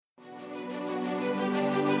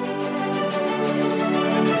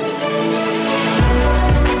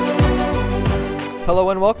Hello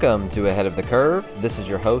and welcome to Ahead of the Curve. This is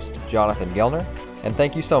your host, Jonathan Gelner, and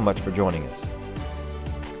thank you so much for joining us.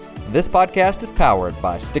 This podcast is powered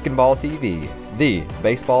by Stick and Ball TV, the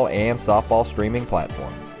baseball and softball streaming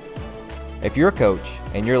platform. If you're a coach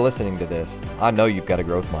and you're listening to this, I know you've got a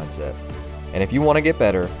growth mindset. And if you want to get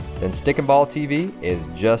better, then Stick and Ball TV is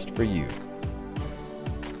just for you.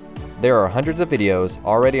 There are hundreds of videos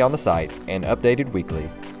already on the site and updated weekly,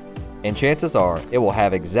 and chances are it will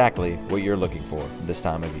have exactly what you're looking for this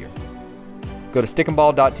time of year. Go to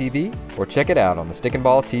stickandball.tv or check it out on the Stick and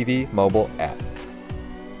Ball TV mobile app.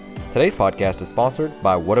 Today's podcast is sponsored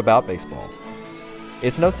by What About Baseball.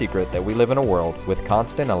 It's no secret that we live in a world with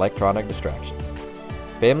constant electronic distractions.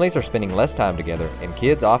 Families are spending less time together and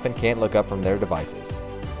kids often can't look up from their devices.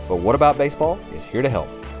 But What About Baseball is here to help.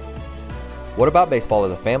 What About Baseball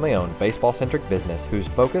is a family-owned, baseball-centric business whose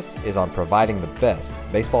focus is on providing the best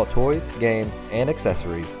baseball toys, games, and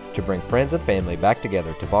accessories to bring friends and family back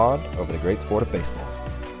together to bond over the great sport of baseball.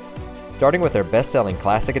 Starting with their best-selling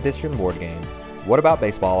Classic Edition board game, What About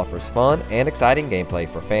Baseball offers fun and exciting gameplay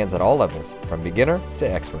for fans at all levels, from beginner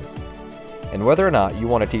to expert. And whether or not you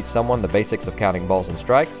want to teach someone the basics of counting balls and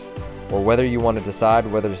strikes, or whether you want to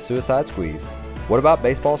decide whether to suicide squeeze, What About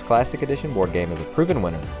Baseball's Classic Edition board game is a proven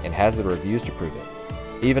winner and has the reviews to prove it.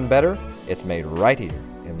 Even better, it's made right here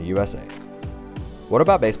in the USA. What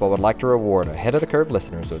About Baseball would like to reward Ahead of the Curve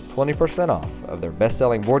listeners with 20% off of their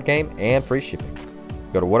best-selling board game and free shipping.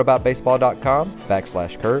 Go to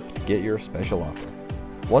whataboutbaseball.com/curve to get your special offer.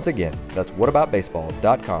 Once again, that's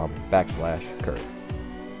whataboutbaseball.com/curve.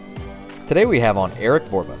 Today we have on Eric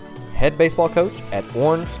Borba, head baseball coach at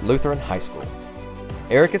Orange Lutheran High School.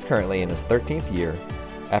 Eric is currently in his 13th year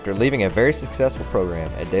after leaving a very successful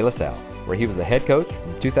program at De La Salle, where he was the head coach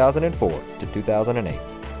from 2004 to 2008.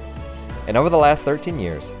 And over the last 13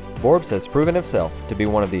 years, Borbs has proven himself to be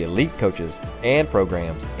one of the elite coaches and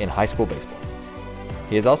programs in high school baseball.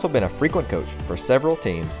 He has also been a frequent coach for several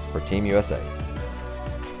teams for Team USA.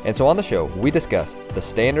 And so on the show, we discuss the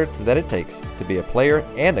standards that it takes to be a player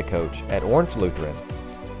and a coach at Orange Lutheran,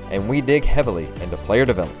 and we dig heavily into player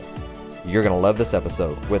development. You're going to love this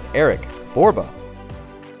episode with Eric Borba.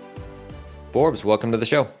 Borbs, welcome to the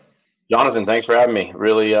show. Jonathan, thanks for having me.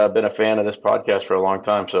 Really been a fan of this podcast for a long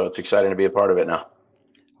time, so it's exciting to be a part of it now.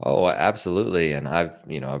 Oh, absolutely. And I'm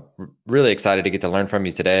really excited to get to learn from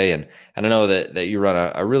you today. And I know that you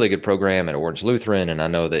run a really good program at Orange Lutheran, and I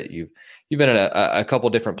know that you've been in a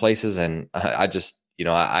couple different places, and I just,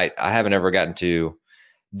 I haven't ever gotten to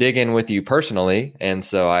dig in with you personally. And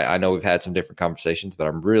so I know we've had some different conversations, but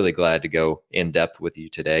I'm really glad to go in depth with you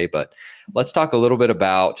today. But let's talk a little bit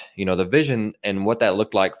about, the vision and what that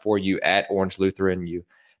looked like for you at Orange Lutheran. You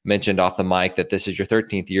mentioned off the mic that this is your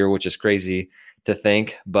 13th year, which is crazy to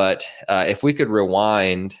think. But if we could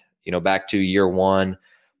rewind, back to year one,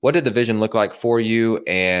 what did the vision look like for you?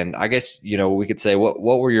 And I guess, we could say, what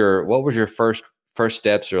was your first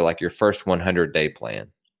steps, or like your first 100-day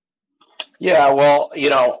plan? Yeah, well,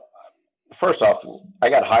 first off, I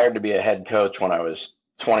got hired to be a head coach when I was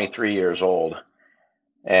 23 years old.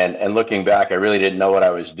 And looking back, I really didn't know what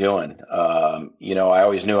I was doing. I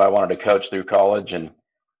always knew I wanted to coach through college, and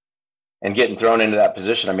getting thrown into that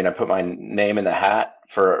position. I mean, I put my name in the hat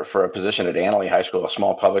for a position at Annalee High School, a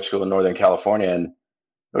small public school in Northern California. And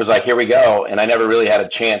it was like, here we go. And I never really had a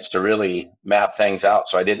chance to really map things out.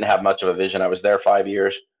 So I didn't have much of a vision. I was there 5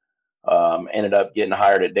 years. Ended up getting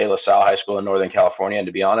hired at De La Salle High School in Northern California. And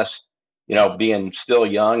to be honest, being still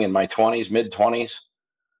young in my 20s, mid 20s,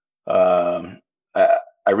 I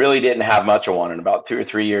really didn't have much of one. And about 2 or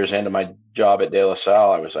 3 years into my job at De La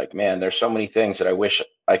Salle, I was like, man, there's so many things that I wish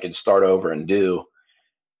I could start over and do.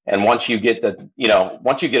 And once you get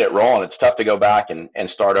it rolling, it's tough to go back and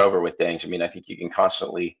start over with things. I mean, I think you can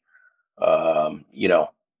constantly,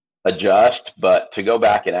 adjust, but to go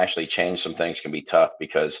back and actually change some things can be tough,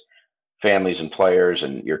 because families and players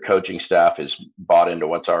and your coaching staff is bought into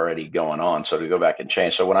what's already going on. So to go back and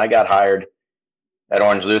change. So when I got hired at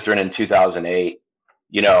Orange Lutheran in 2008,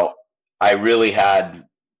 I really had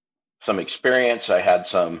some experience. I had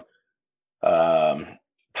some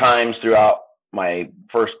times throughout my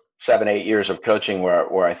first 7-8 years of coaching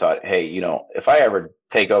where I thought, hey, if I ever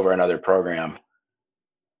take over another program,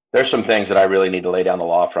 there's some things that I really need to lay down the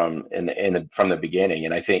law from the beginning.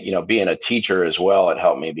 And I think, being a teacher as well, it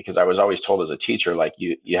helped me, because I was always told as a teacher, like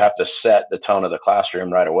you have to set the tone of the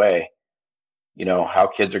classroom right away, how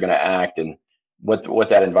kids are going to act and what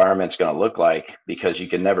that environment's going to look like, because you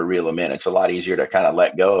can never reel them in. It's a lot easier to kind of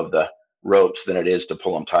let go of the ropes than it is to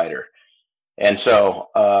pull them tighter. And so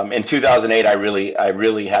in 2008, I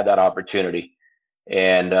really had that opportunity.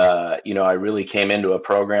 And, I really came into a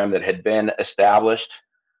program that had been established,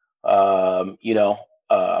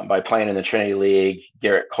 by playing in the Trinity League.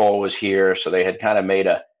 Garrett Cole was here, so they had kind of made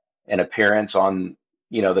an appearance on,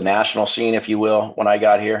 the national scene, if you will, when I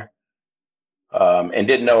got here. And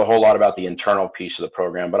didn't know a whole lot about the internal piece of the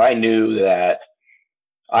program, but I knew that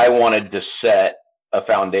I wanted to set a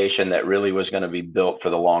foundation that really was going to be built for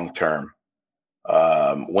the long term.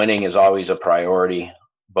 Winning is always a priority,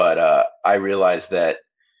 but I realized that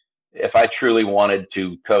if I truly wanted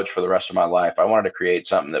to coach for the rest of my life, I wanted to create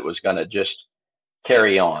something that was going to just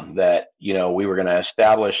carry on. That we were going to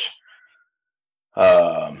establish,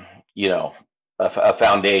 um, you know, a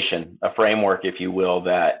foundation, a framework, if you will,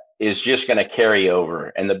 that is just going to carry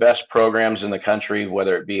over. And the best programs in the country,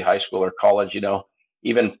 whether it be high school or college,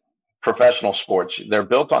 even professional sports, they're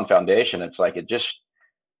built on foundation. It's like it just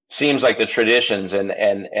seems like the traditions and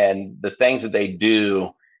the things that they do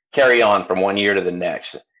carry on from one year to the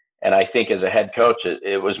next. And I think as a head coach,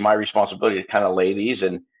 it was my responsibility to kind of lay these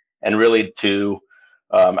and really to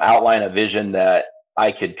outline a vision that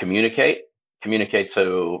I could communicate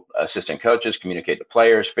to assistant coaches, communicate to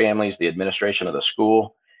players, families, the administration of the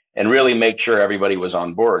school, and really make sure everybody was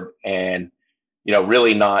on board and,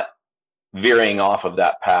 really not veering off of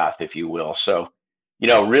that path, if you will. So,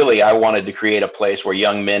 really, I wanted to create a place where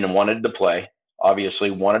young men wanted to play,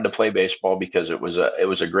 obviously wanted to play baseball because it was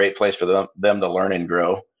a great place for them to learn and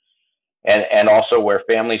grow. And also where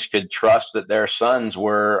families could trust that their sons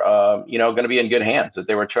were, going to be in good hands, that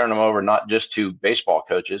they were turning them over not just to baseball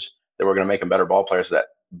coaches that were going to make them better ball players,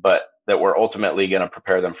 but that were ultimately going to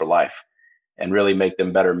prepare them for life and really make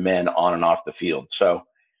them better men on and off the field. So,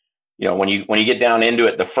 when you get down into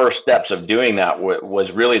it, the first steps of doing that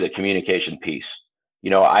was really the communication piece.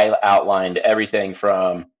 I outlined everything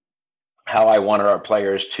from how I wanted our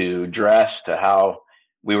players to dress to how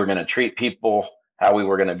we were going to treat people, how we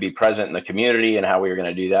were going to be present in the community, and how we were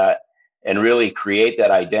going to do that, and really create that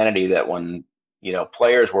identity that when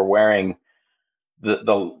players were wearing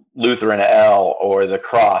the Lutheran L or the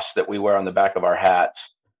cross that we wear on the back of our hats,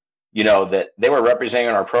 that they were representing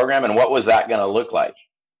our program, and what was that going to look like?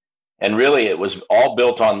 And really, it was all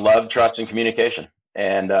built on love, trust, and communication.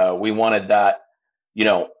 And we wanted that,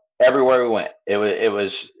 everywhere we went. It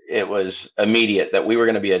was immediate that we were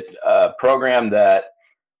going to be a program that,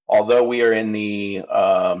 although we are in the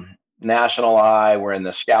national eye, we're in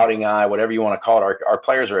the scouting eye, whatever you want to call it, our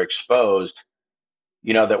players are exposed.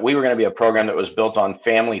 That we were going to be a program that was built on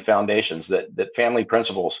family foundations, that family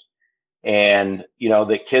principles, and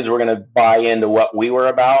that kids were going to buy into what we were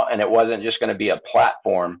about, and it wasn't just going to be a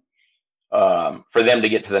platform for them to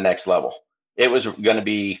get to the next level. It was going to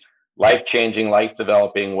be life changing, life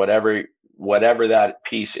developing, whatever that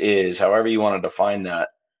piece is, however you want to define that,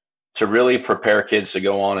 to really prepare kids to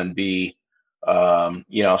go on and be,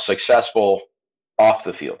 successful off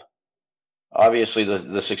the field. Obviously,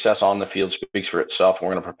 the success on the field speaks for itself, and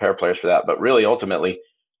we're going to prepare players for that. But really, ultimately,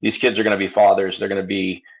 these kids are going to be fathers. They're going to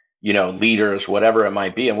be, leaders, whatever it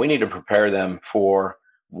might be, and we need to prepare them for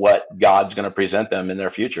what God's going to present them in their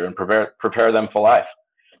future and prepare them for life.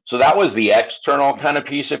 So that was the external kind of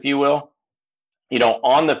piece, if you will.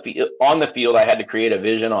 On the field, I had to create a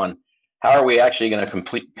vision on how are we actually going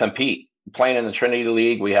to compete. Playing in the Trinity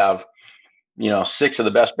League, we have 6 of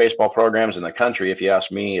the best baseball programs in the country. If you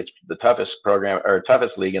ask me, it's the toughest program or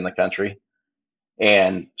toughest league in the country.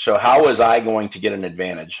 And so how was I going to get an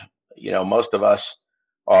advantage? Most of us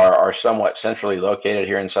are somewhat centrally located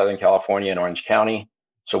here in Southern California in Orange County.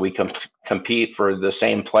 So we compete for the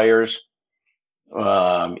same players,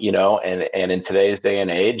 and in today's day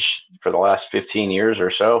and age, for the last 15 years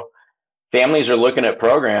or so, families are looking at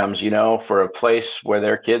programs, for a place where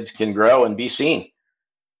their kids can grow and be seen.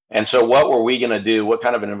 And so what were we going to do? What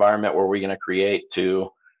kind of an environment were we going to create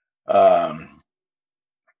to,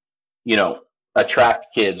 attract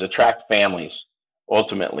kids, attract families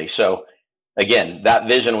ultimately? So again, that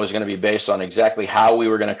vision was going to be based on exactly how we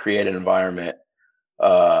were going to create an environment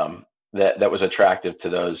that was attractive to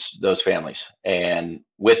those families. And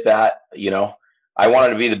with that, I wanted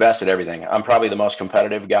to be the best at everything. I'm probably the most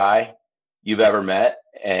competitive guy you've ever met.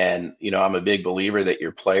 And, I'm a big believer that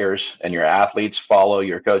your players and your athletes follow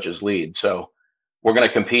your coach's lead. So we're going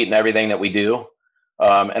to compete in everything that we do.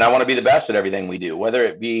 And I want to be the best at everything we do, whether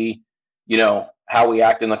it be, how we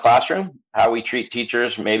act in the classroom, how we treat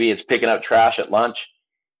teachers. Maybe it's picking up trash at lunch,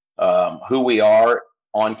 who we are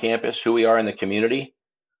on campus, who we are in the community.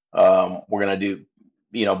 We're going to do,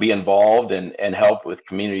 be involved and help with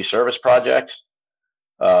community service projects,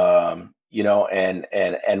 and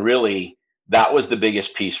really, that was the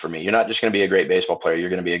biggest piece for me. You're not just going to be a great baseball player. You're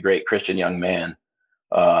going to be a great Christian young man.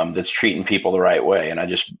 that's treating people the right way. And I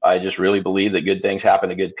just really believe that good things happen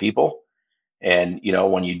to good people. And,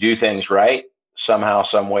 when you do things right, somehow,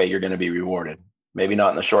 some way, you're going to be rewarded. Maybe not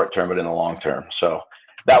in the short term, but in the long term. So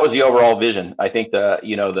that was the overall vision. I think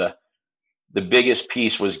the biggest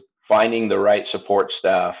piece was finding the right support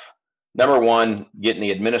staff. Number one, getting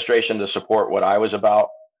the administration to support what I was about,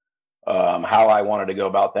 how I wanted to go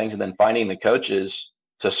about things, and then finding the coaches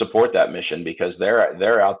to support that mission, because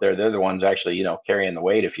they're out there. They're the ones actually, carrying the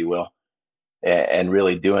weight, if you will, and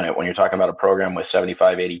really doing it. When you're talking about a program with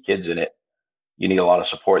 75, 80 kids in it, you need a lot of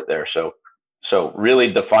support there. So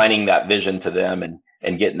really defining that vision to them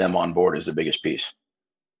and getting them on board is the biggest piece.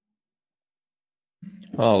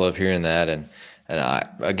 Well, I love hearing that, and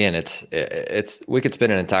again, it's we could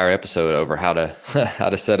spend an entire episode over how to how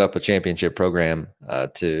to set up a championship program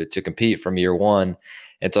to compete from year one,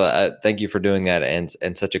 and so I thank you for doing that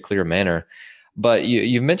in such a clear manner. But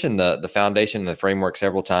you've mentioned the foundation and the framework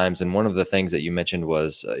several times, and one of the things that you mentioned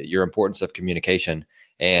was your importance of communication.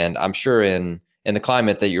 And I'm sure in the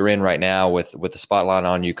climate that you're in right now, with the spotlight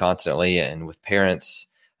on you constantly, and with parents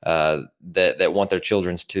that want their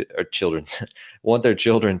want their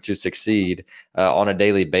children to succeed on a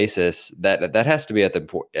daily basis, that has to be at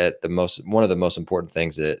the most, one of the most important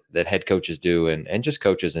things that head coaches do, and just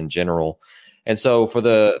coaches in general. And so for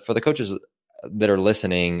the coaches that are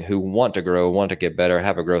listening, who want to grow, want to get better,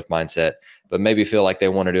 have a growth mindset, but maybe feel like they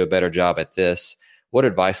want to do a better job at this, what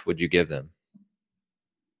advice would you give them?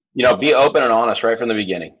 Be open and honest right from the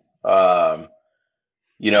beginning. I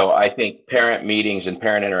think parent meetings and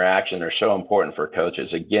parent interaction are so important for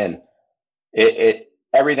coaches. Again,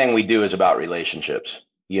 everything we do is about relationships,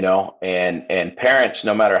 and parents,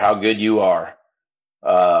 no matter how good you are,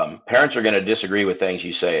 parents are going to disagree with things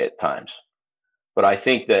you say at times. But I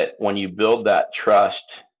think that when you build that trust,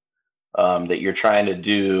 that you're trying to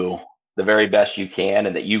do the very best you can,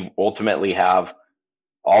 and that you ultimately have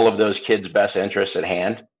all of those kids' best interests at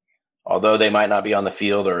hand, although they might not be on the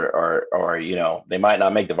field, or they might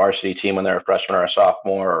not make the varsity team when they're a freshman or a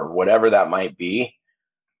sophomore, or whatever that might be,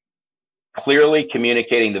 clearly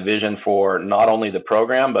communicating the vision for not only the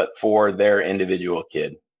program, but for their individual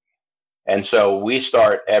kid. And so I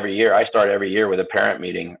start every year with a parent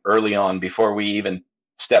meeting early on, before we even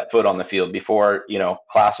step foot on the field, before,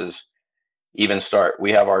 classes even start.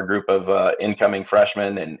 We have our group of incoming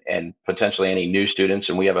freshmen and potentially any new students,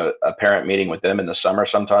 and we have a parent meeting with them in the summer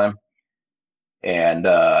sometime. And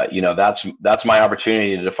that's my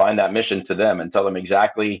opportunity to define that mission to them and tell them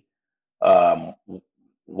exactly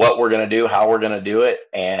what we're going to do, how we're going to do it,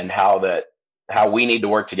 and how we need to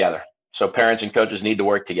work together. So parents and coaches need to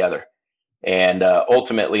work together. And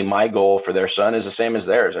ultimately, my goal for their son is the same as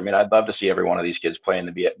theirs. I mean, I'd love to see every one of these kids play in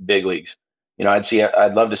the big leagues.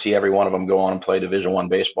 I'd love to see every one of them go on and play Division I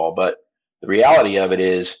baseball. But the reality of it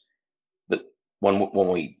is that when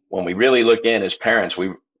we really look in as parents,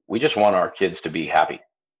 we just want our kids to be happy,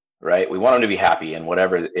 right? We want them to be happy in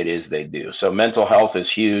whatever it is they do. So mental health is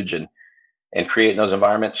huge, and creating those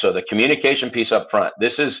environments. So the communication piece up front,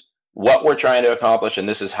 this is what we're trying to accomplish, and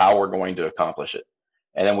this is how we're going to accomplish it.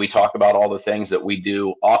 And then we talk about all the things that we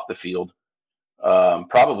do off the field,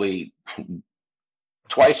 probably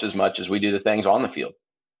twice as much as we do the things on the field,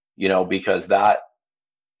 because that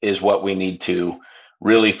is what we need to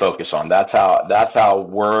really focus on. That's how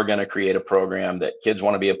we're going to create a program that kids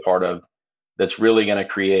want to be a part of, that's really going to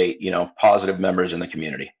create, positive members in the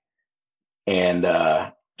community. And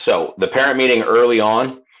so the parent meeting early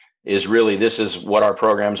on is really, this is what our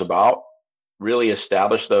program's about. Really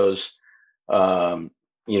establish those,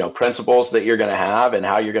 principles that you're going to have, and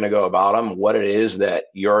how you're going to go about them, what it is that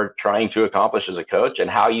you're trying to accomplish as a coach, and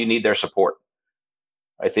how you need their support.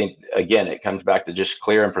 I think, again, it comes back to just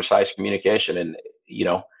clear and precise communication, and,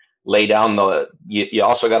 lay down you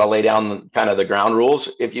also got to lay down kind of the ground rules,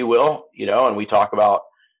 if you will, and we talk about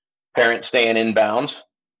parents staying in bounds,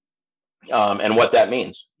 and what that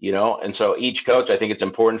means, and so each coach, I think it's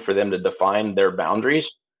important for them to define their boundaries,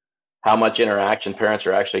 how much interaction parents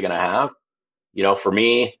are actually going to have. For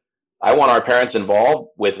me, I want our parents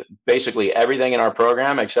involved with basically everything in our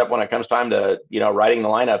program, except when it comes time to, writing the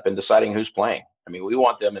lineup and deciding who's playing. I mean, we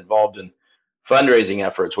want them involved in fundraising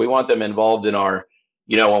efforts. We want them involved in our,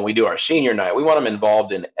 when we do our senior night, we want them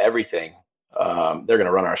involved in everything. They're going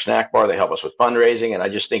to run our snack bar. They help us with fundraising. And I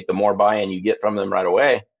just think the more buy-in you get from them right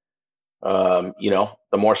away,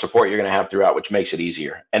 the more support you're going to have throughout, which makes it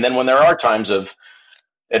easier. And then when there are times of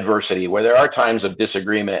adversity, where there are times of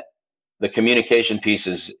disagreement, the communication piece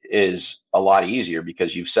is a lot easier,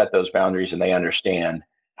 because you've set those boundaries and they understand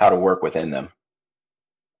how to work within them.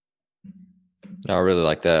 I really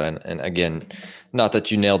like that, and again, not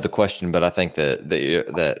that you nailed the question, but I think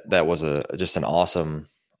that was just an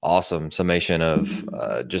awesome summation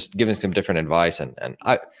of just giving some different advice. And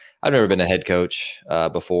I've never been a head coach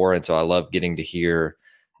before, and so I love getting to hear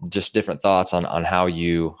just different thoughts on how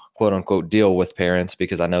you quote unquote deal with parents,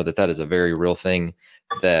 because I know that is a very real thing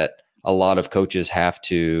that a lot of coaches have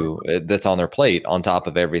to that's on their plate on top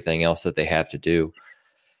of everything else that they have to do.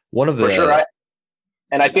 One of For sure. the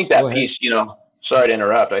And I think Go that ahead. piece, sorry to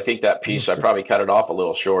interrupt. I think that No, piece, I sure. probably cut it off a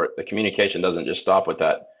little short. The communication doesn't just stop with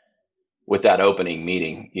that opening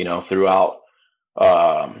meeting, throughout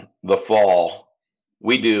the fall,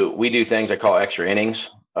 we do things I call extra innings.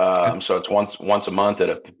 Okay. So it's once a month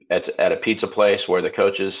at a pizza place where the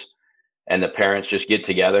coaches and the parents just get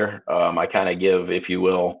together. I kind of give, if you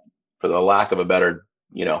will, for the lack of a better,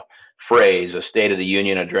 phrase, a State of the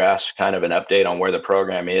Union address, kind of an update on where the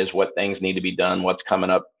program is, what things need to be done, what's coming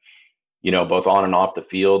up, both on and off the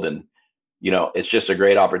field. And it's just a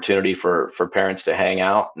great opportunity for parents to hang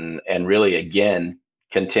out and really, again,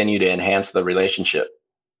 continue to enhance the relationship,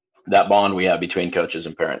 that bond we have between coaches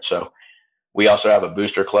and parents. So we also have a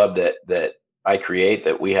booster club that I create,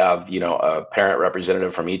 that we have, a parent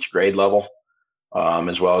representative from each grade level,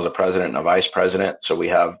 as well as a president and a vice president. So we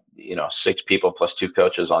have, 6 people plus 2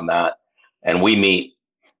 coaches on that. And we meet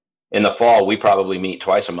in the fall, we probably meet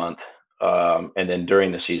twice a month. And then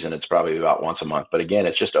during the season, it's probably about once a month. But again,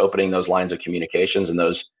 it's just opening those lines of communications, and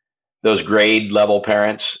those grade level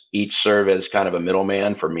parents each serve as kind of a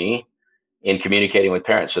middleman for me in communicating with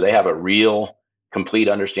parents. So they have a real complete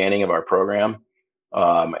understanding of our program.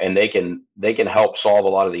 And they can help solve a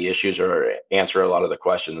lot of the issues or answer a lot of the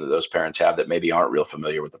questions that those parents have that maybe aren't real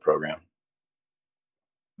familiar with the program.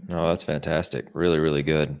 Oh, that's fantastic. Really, really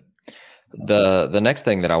good. The next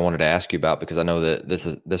thing that I wanted to ask you about, because I know that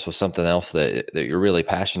this was something else that you're really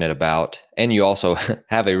passionate about, and you also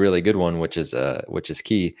have a really good one, which is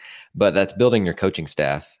key, but that's building your coaching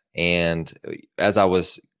staff. And as I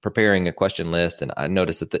was preparing a question list, and I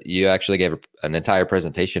noticed that you actually gave an entire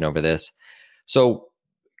presentation over this. So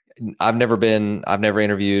I've never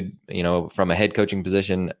interviewed, from a head coaching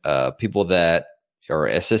position, people that are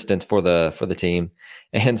assistants for the team.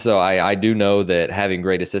 And so I do know that having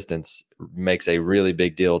great assistants makes a really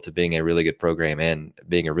big deal to being a really good program and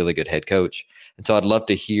being a really good head coach. And so I'd love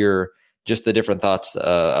to hear just the different thoughts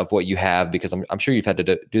of what you have, because I'm sure you've had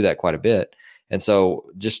to do that quite a bit. And so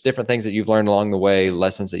just different things that you've learned along the way,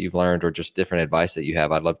 lessons that you've learned, or just different advice that you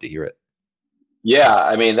have. I'd love to hear it. Yeah,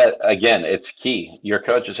 I mean, that again, it's key. Your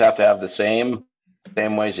coaches have to have the same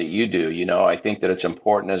ways that you do. I think that it's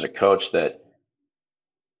important as a coach that,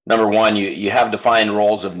 number one, you have defined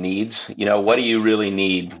roles of needs. What do you really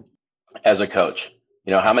need as a coach?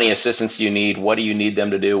 How many assistants do you need? What do you need them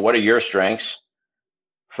to do? What are your strengths?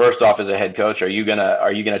 First off, as a head coach, are you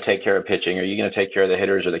gonna take care of pitching? Are you gonna take care of the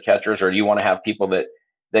hitters or the catchers, or do you want to have people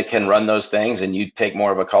that can run those things, and you take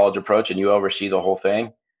more of a college approach and you oversee the whole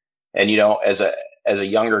thing? And as a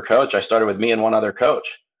younger coach, I started with me and one other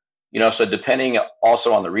coach. So depending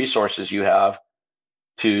also on the resources you have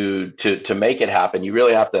to make it happen, you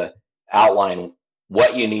really have to outline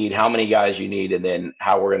what you need, how many guys you need, and then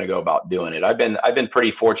how we're going to go about doing it. I've been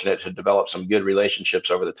pretty fortunate to develop some good relationships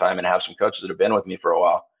over the time, and have some coaches that have been with me for a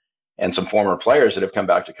while, and some former players that have come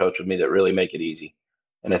back to coach with me that really make it easy.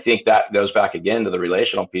 And I think that goes back again to the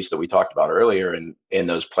relational piece that we talked about earlier, and in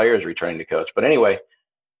those players returning to coach. But anyway,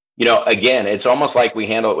 again, it's almost like we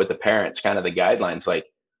handle it with the parents, kind of the guidelines. Like,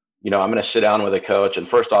 I'm going to sit down with a coach, and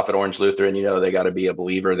first off, at Orange Lutheran, they got to be a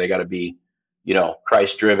believer. They got to be,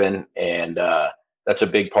 Christ driven. And that's a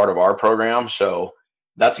big part of our program. So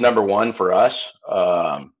that's number one for us.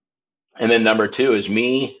 And then number two is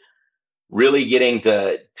me really getting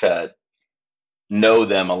to know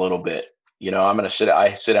them a little bit.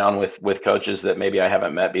 I sit down with coaches that maybe I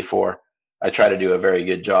haven't met before. I try to do a very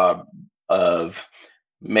good job of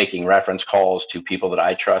making reference calls to people that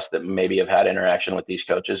I trust that maybe have had interaction with these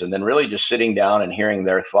coaches, and then really just sitting down and hearing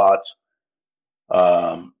their thoughts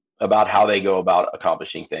about how they go about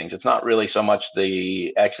accomplishing things. It's not really so much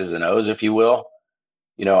the X's and O's, if you will.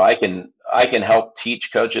 I can help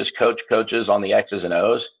teach coaches, coach coaches on the X's and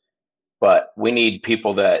O's, but we need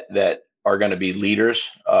people that are going to be leaders,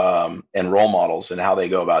 and role models in how they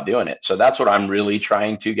go about doing it. So that's what I'm really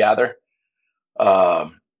trying to gather.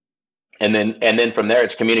 Um, and then from there,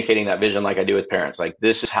 it's communicating that vision, like I do with parents. Like,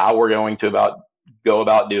 this is how we're going to go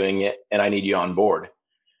about doing it, and I need you on board.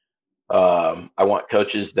 I want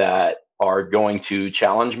coaches that are going to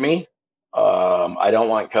challenge me. I don't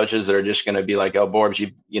want coaches that are just going to be like, "Oh, Borbs,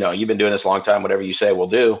 you've been doing this a long time. Whatever you say, we'll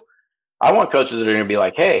do." I want coaches that are going to be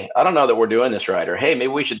like, "Hey, I don't know that we're doing this right," or "Hey, maybe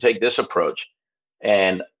we should take this approach."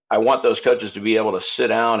 And I want those coaches to be able to sit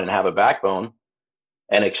down and have a backbone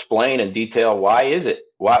and explain in detail, why is it?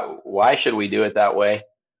 Why should we do it that way?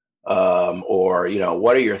 Or,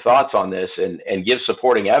 what are your thoughts on this? And give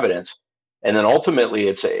supporting evidence. And then ultimately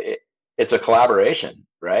it's a collaboration,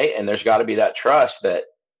 right? And there's got to be that trust that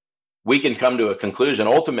we can come to a conclusion.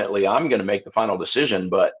 Ultimately, I'm going to make the final decision,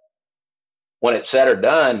 but when it's said or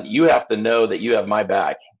done, you have to know that you have my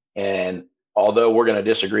back. And although we're going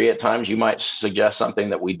to disagree at times, you might suggest something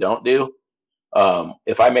that we don't do.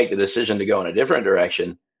 If I make the decision to go in a different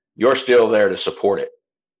direction, you're still there to support it.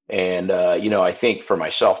 And, I think for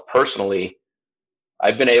myself personally,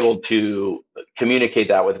 I've been able to communicate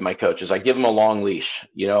that with my coaches. I give them a long leash.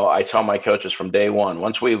 I tell my coaches from day one,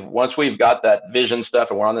 once we've got that vision stuff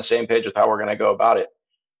and we're on the same page with how we're going to go about it,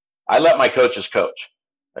 I let my coaches coach.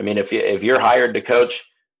 I mean, if you're hired to coach,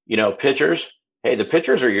 pitchers, hey, the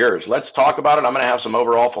pitchers are yours. Let's talk about it. I'm going to have some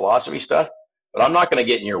overall philosophy stuff, but I'm not going to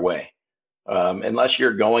get in your way. Unless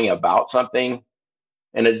you're going about something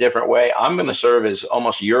in a different way, I'm going to serve as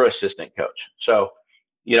almost your assistant coach. So,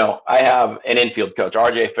 I have an infield coach,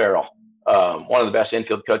 RJ Farrell, one of the best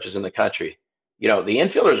infield coaches in the country. The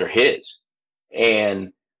infielders are his,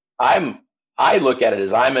 and I look at it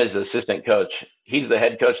as I'm his assistant coach. He's the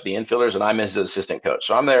head coach of the infielders, and I'm his assistant coach.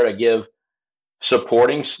 So I'm there to give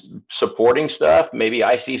supporting stuff. Maybe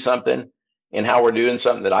I see something in how we're doing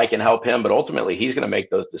something that I can help him, but ultimately he's going to make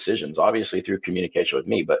those decisions, obviously through communication with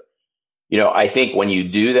me. But I think when you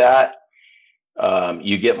do that,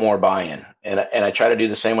 you get more buy-in, and I try to do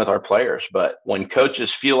the same with our players. But when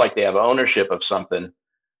coaches feel like they have ownership of something,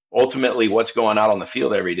 ultimately what's going out on the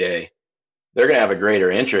field every day, they're going to have a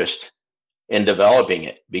greater interest in developing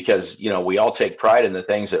it, because we all take pride in the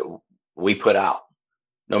things that we put out,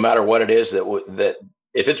 no matter what it is that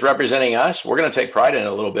if it's representing us, we're going to take pride in it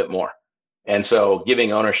a little bit more. And so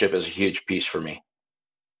giving ownership is a huge piece for me.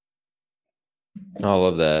 I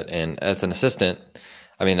love that. And as an assistant,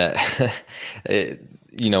 I mean,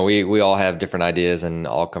 we all have different ideas and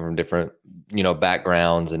all come from different,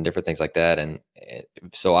 backgrounds and different things like that. And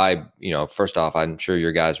so first off, I'm sure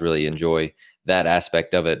your guys really enjoy that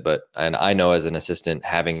aspect of it. And I know as an assistant,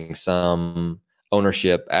 having some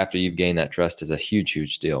ownership after you've gained that trust is a huge,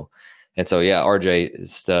 huge deal. And so, yeah, RJ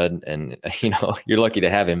is stud, and you're lucky to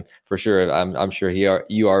have him for sure. I'm sure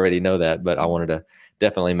you already know that, but I wanted to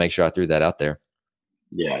definitely make sure I threw that out there.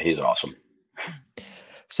 Yeah, he's awesome.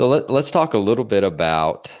 So let's talk a little bit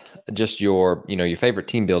about just your favorite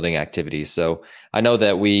team building activities. So I know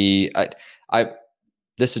that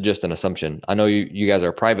this is just an assumption. I know you guys are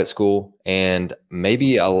a private school, and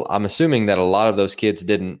maybe I'm assuming that a lot of those kids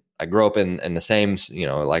didn't grow up in the same,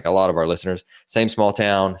 like a lot of our listeners, same small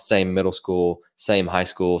town, same middle school, same high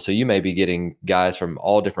school. So you may be getting guys from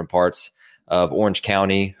all different parts of Orange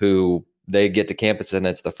County who they get to campus and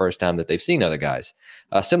it's the first time that they've seen other guys.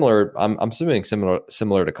 I'm assuming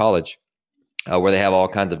similar to college, where they have all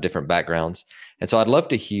kinds of different backgrounds. And so I'd love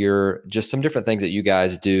to hear just some different things that you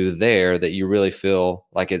guys do there that you really feel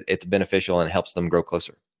like it's beneficial and helps them grow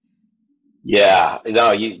closer. Yeah,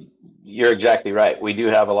 no, you're exactly right. We do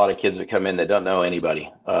have a lot of kids that come in that don't know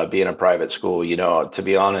anybody, being a private school. To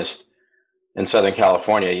be honest, in Southern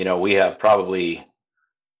California, we have probably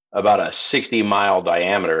about a 60-mile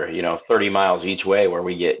diameter, 30 miles each way, where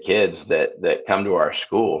we get kids that come to our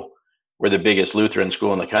school. We're the biggest Lutheran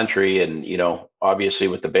school in the country. And, obviously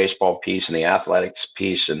with the baseball piece and the athletics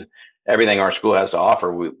piece and everything our school has to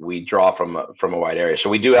offer, we draw from a wide area. So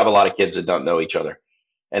we do have a lot of kids that don't know each other.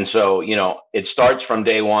 And so, it starts from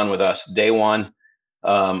day one with us. Day one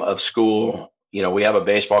of school, we have a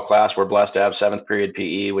baseball class. We're blessed to have 7th period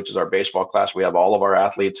PE, which is our baseball class. We have all of our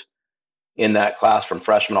athletes in that class from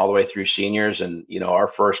freshmen all the way through seniors. And, our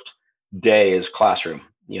first day is classroom.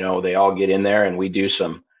 They all get in there and we do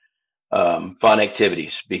some fun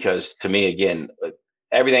activities, because to me, again,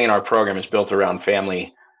 everything in our program is built around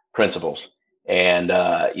family principles. And,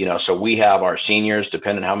 so we have our seniors,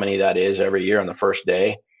 depending on how many that is every year on the first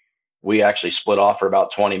day, we actually split off for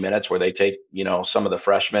about 20 minutes where they take, some of the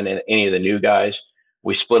freshmen and any of the new guys,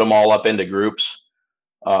 we split them all up into groups.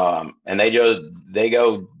 And they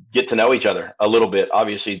go get to know each other a little bit.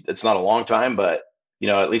 Obviously it's not a long time, but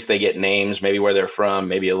at least they get names, maybe where they're from,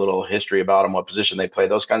 maybe a little history about them, what position they play,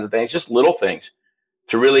 those kinds of things, just little things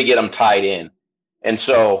to really get them tied in. And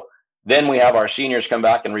so then we have our seniors come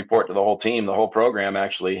back and report to the whole team, the whole program,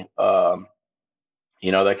 actually.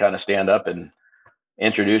 They kind of stand up and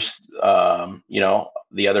introduce,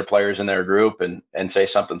 the other players in their group and say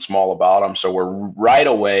something small about them. So we're right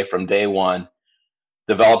away from day one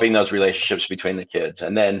developing those relationships between the kids.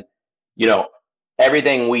 And then,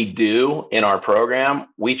 everything we do in our program,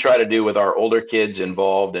 we try to do with our older kids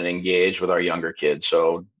involved and engaged with our younger kids.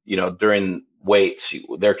 So, during weights,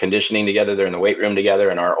 they're conditioning together, they're in the weight room together,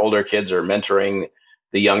 and our older kids are mentoring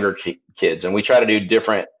the younger kids. And we try to do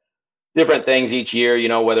different things each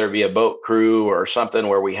year, whether it be a boat crew or something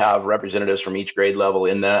where we have representatives from each grade level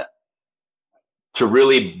in that to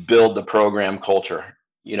really build the program culture.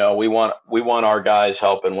 We want our guys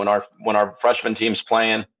helping when our freshman team's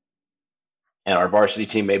playing and our varsity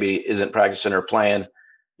team maybe isn't practicing or playing.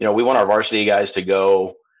 We want our varsity guys to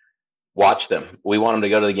go watch them. We want them to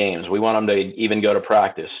go to the games. We want them to even go to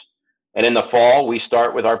practice. And in the fall, we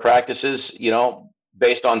start with our practices,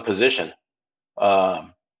 based on position.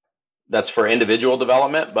 Um, that's for individual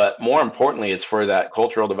development, but more importantly, it's for that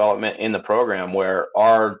cultural development in the program where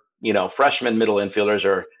our, freshman middle infielders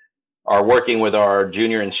are working with our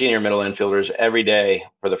junior and senior middle infielders every day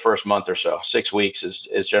for the first month or so. 6 weeks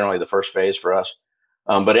is generally the first phase for us.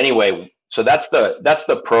 But anyway, so that's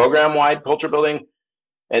the program wide culture building.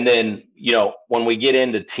 And then, when we get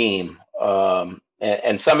into team,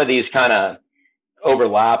 and some of these kind of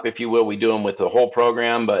overlap, if you will, we do them with the whole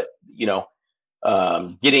program, but,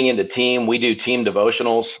 getting into team, we do team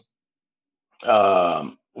devotionals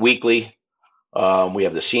weekly. We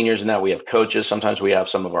have the seniors in that. We have coaches. Sometimes we have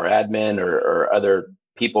some of our admin or other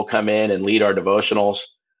people come in and lead our devotionals.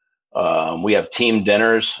 We have team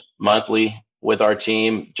dinners monthly with our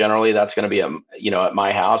team. Generally, that's going to be at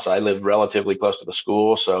my house. I live relatively close to the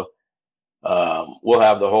school, so we'll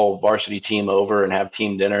have the whole varsity team over and have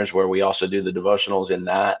team dinners where we also do the devotionals in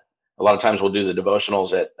that. A lot of times we'll do the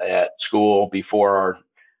devotionals at school before our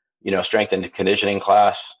strength and conditioning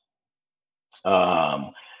class.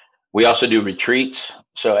 We also do retreats.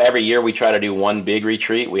 So every year we try to do one big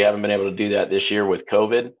retreat. We haven't been able to do that this year with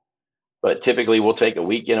COVID, but typically we'll take a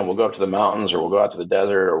weekend and we'll go up to the mountains or we'll go out to the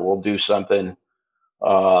desert or we'll do something.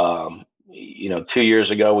 2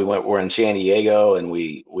 years ago we're in San Diego and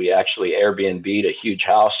we actually Airbnb'd a huge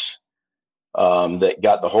house that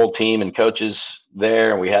got the whole team and coaches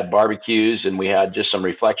there, and we had barbecues and we had just some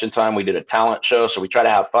reflection time. We did a talent show, so we try to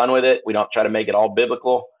have fun with it. We don't try to make it all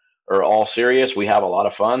biblical or all serious. We have a lot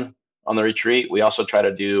of fun on the retreat. We also try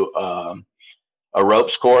to do a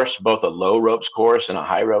ropes course, both a low ropes course and a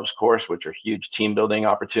high ropes course, which are huge team building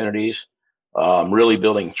opportunities, really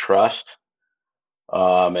building trust.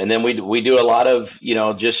 And then we do a lot of,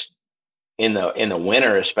 just in the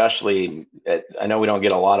winter, especially. I know we don't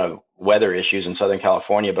get a lot of weather issues in Southern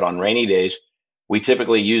California, but on rainy days, we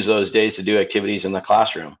typically use those days to do activities in the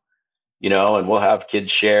classroom, and we'll have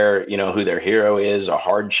kids share, who their hero is, a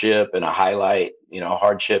hardship and a highlight,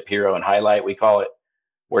 hardship, hero, and highlight, we call it,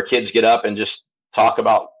 where kids get up and just talk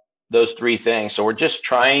about those three things. So we're just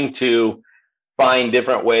trying to find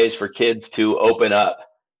different ways for kids to open up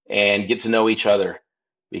and get to know each other,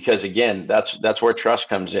 because again, that's where trust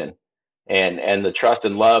comes in, and the trust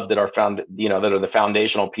and love that are found, that are the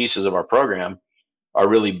foundational pieces of our program, are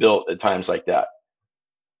really built at times like that.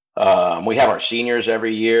 We have our seniors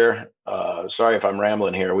every year. Sorry if I'm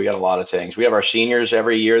rambling here. We got a lot of things. We have our seniors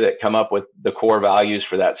every year that come up with the core values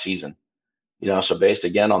for that season. So based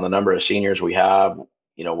again on the number of seniors we have,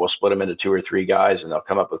 we'll split them into 2 or 3 guys and they'll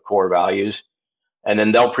come up with core values, and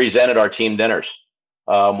then they'll present at our team dinners.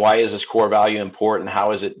 Why is this core value important?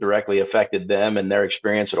 How has it directly affected them and their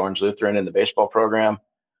experience at Orange Lutheran in the baseball program?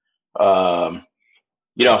 So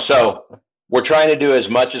we're trying to do as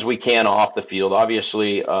much as we can off the field.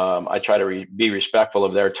 Obviously, I try to be respectful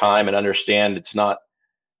of their time and understand it's not,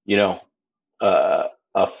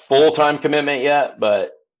 a full-time commitment yet,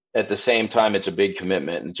 but at the same time, it's a big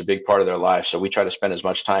commitment and it's a big part of their life. So we try to spend as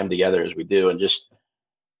much time together as we do, and just,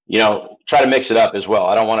 try to mix it up as well.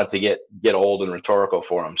 I don't want it to get old and rhetorical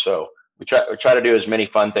for them. So we try to do as many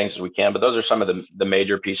fun things as we can, but those are some of the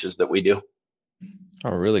major pieces that we do.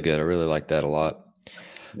 Oh, really good. I really like that a lot.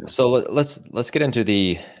 So let's get into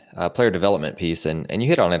the player development piece, and you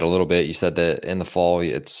hit on it a little bit. You said that in the fall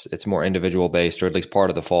it's more individual based, or at least part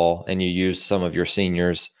of the fall, and you use some of your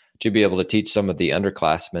seniors to be able to teach some of the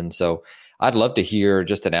underclassmen. So I'd love to hear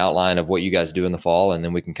just an outline of what you guys do in the fall, and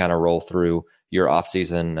then we can kind of roll through your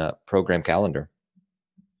off-season program calendar.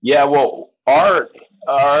 Yeah, well, our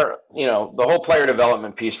the whole player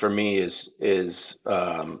development piece for me is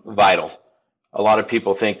vital. A lot of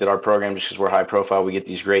people think that our program, just because we're high profile, we get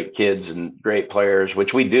these great kids and great players,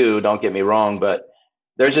 which we do, don't get me wrong, but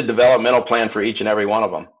there's a developmental plan for each and every one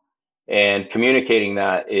of them. And communicating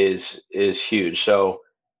that is huge. So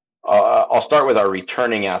I'll start with our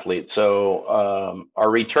returning athletes. So our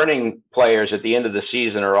returning players at the end of the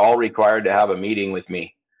season are all required to have a meeting with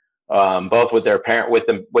me, both with their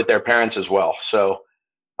parents as well. So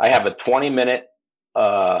I have a 20-minute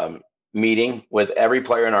meeting with every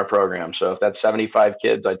player in our program. So if that's 75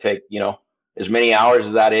 kids, I take, as many hours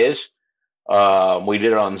as that is. We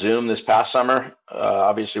did it on Zoom this past summer,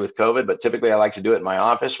 obviously with COVID, but typically I like to do it in my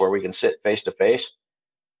office where we can sit face to face.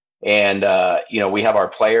 And, we have our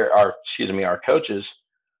coaches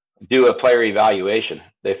do a player evaluation.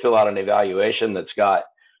 They fill out an evaluation that's got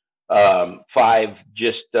 5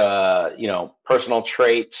 just, personal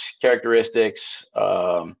traits, characteristics,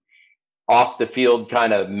 off the field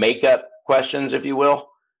kind of makeup questions, if you will.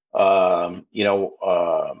 Um, you know,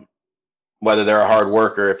 um, Whether they're a hard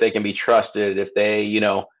worker, if they can be trusted, if they,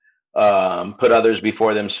 put others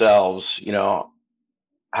before themselves,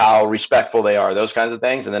 how respectful they are, those kinds of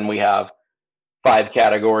things. And then we have 5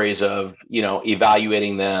 categories of,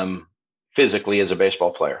 evaluating them physically as a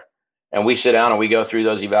baseball player. And we sit down and we go through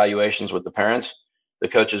those evaluations with the parents. The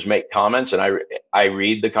coaches make comments, and I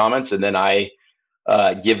read the comments, and then I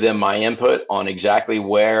give them my input on exactly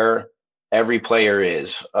where every player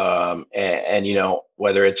is, and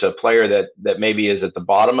whether it's a player that maybe is at the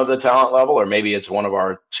bottom of the talent level, or maybe it's one of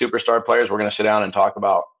our superstar players. We're going to sit down and talk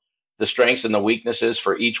about the strengths and the weaknesses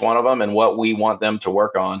for each one of them, and what we want them to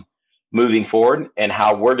work on moving forward, and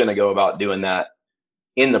how we're going to go about doing that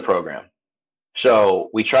in the program. So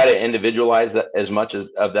we try to individualize that as much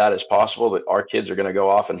of that as possible. That our kids are going to go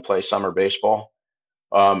off and play summer baseball,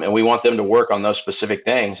 and we want them to work on those specific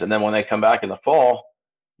things. And then when they come back in the fall,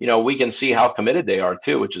 we can see how committed they are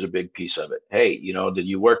too, which is a big piece of it. Hey, did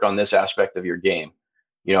you work on this aspect of your game?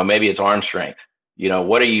 Maybe it's arm strength.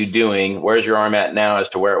 What are you doing? Where's your arm at now as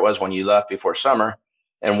to where it was when you left before summer?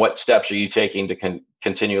 And what steps are you taking to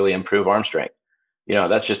continually improve arm strength?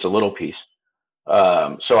 That's just a little piece.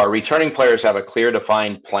 So our returning players have a clear,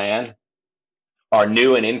 defined plan. Our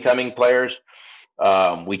new and incoming players,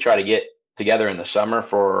 we try to get together in the summer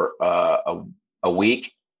for a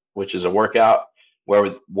week, which is a workout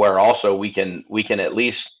where also we can at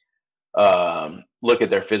least look at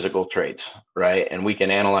their physical traits, right? And we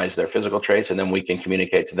can analyze their physical traits, and then we can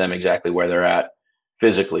communicate to them exactly where they're at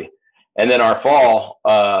physically. And then our fall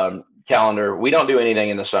calendar, we don't do anything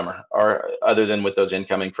in the summer, or other than with those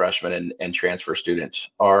incoming freshmen and transfer students.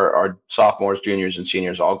 Our sophomores, juniors, and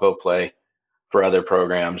seniors all go play for other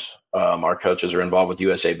programs. Our coaches are involved with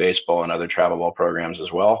USA Baseball and other travel ball programs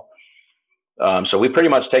as well. So we pretty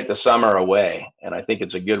much take the summer away, and I think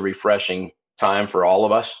it's a good, refreshing time for all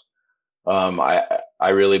of us. I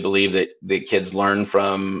really believe that the kids learn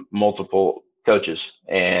from multiple coaches,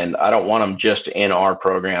 and I don't want them just in our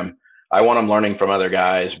program. I want them learning from other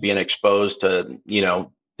guys, being exposed to,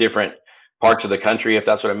 different parts of the country, if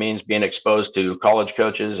that's what it means, being exposed to college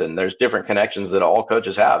coaches, and there's different connections that all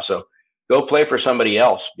coaches have. So go play for somebody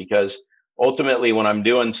else, because ultimately when I'm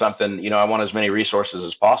doing something, I want as many resources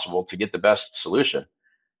as possible to get the best solution.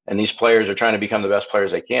 And these players are trying to become the best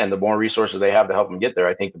players they can. The more resources they have to help them get there,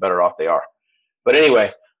 I think the better off they are. But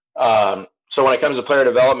anyway, so when it comes to player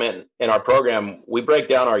development in our program, we break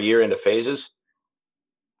down our year into phases.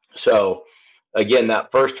 So again,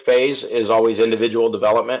 that first phase is always individual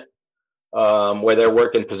development, where they're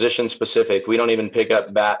working position specific. We don't even pick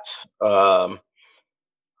up bats,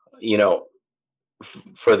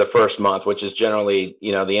 for the first month, which is generally,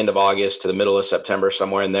 the end of August to the middle of September,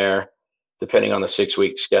 somewhere in there, depending on the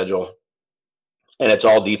 6-week schedule. And it's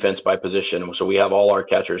all defense by position. So we have all our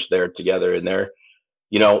catchers there together, and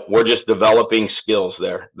we're just developing skills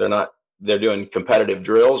there. They're doing competitive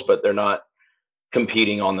drills, but they're not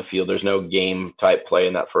competing on the field. There's no game type play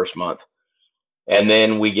in that first month. And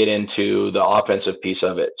then we get into the offensive piece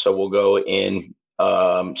of it. So we'll go in,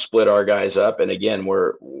 split our guys up. And again,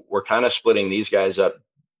 we're kind of splitting these guys up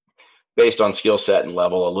based on skill set and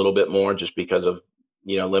level a little bit more, just because of,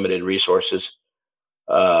 limited resources.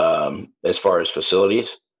 As far as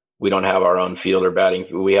facilities, we don't have our own field or batting.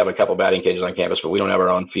 We have a couple batting cages on campus, but we don't have our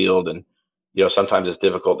own field. And, sometimes it's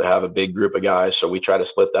difficult to have a big group of guys. So we try to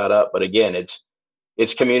split that up. But again,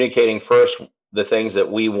 it's communicating first the things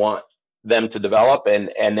that we want them to develop,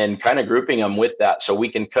 and then kind of grouping them with that, so we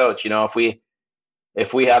can coach.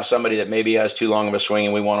 If we have somebody that maybe has too long of a swing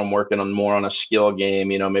and we want them working on more on a skill game,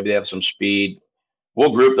 maybe they have some speed,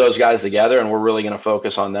 we'll group those guys together, and we're really going to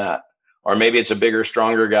focus on that. Or maybe it's a bigger,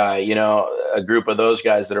 stronger guy, a group of those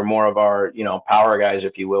guys that are more of our, power guys,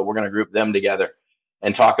 if you will. We're going to group them together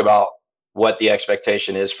and talk about what the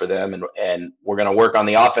expectation is for them. And we're going to work on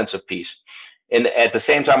the offensive piece. And at the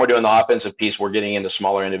same time we're doing the offensive piece, we're getting into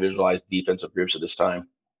smaller individualized defensive groups at this time.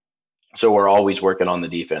 So we're always working on the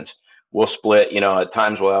defense. We'll split, at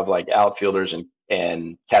times we'll have like outfielders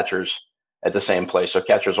and catchers at the same place. So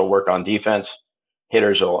catchers will work on defense,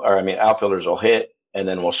 outfielders will hit, and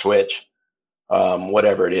then we'll switch.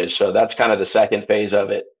 whatever it is. So that's kind of the second phase of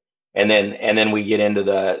it. And then we get into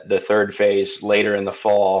the third phase later in the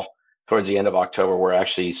fall, towards the end of October. We're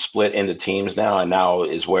actually split into teams now, and now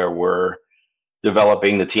is where we're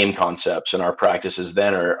developing the team concepts, and our practices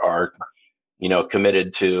then are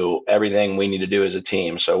committed to everything we need to do as a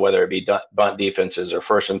team. So whether it be bunt defenses or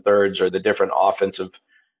first and thirds or the different offensive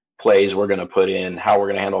plays we're going to put in, how we're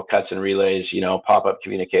going to handle cuts and relays, pop-up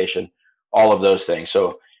communication, all of those things.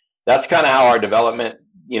 So that's kind of how our development,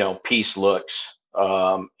 piece looks,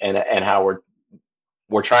 and how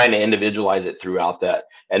we're trying to individualize it throughout that.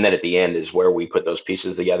 And then at the end is where we put those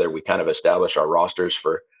pieces together. We kind of establish our rosters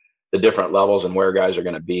for the different levels and where guys are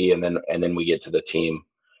going to be, and then we get to the team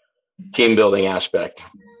building aspect.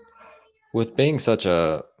 With being such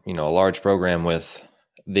a large program with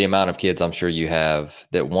the amount of kids I'm sure you have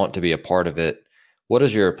that want to be a part of it, what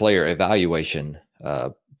does your player evaluation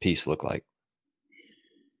piece look like?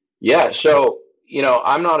 Yeah, so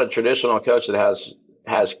I'm not a traditional coach that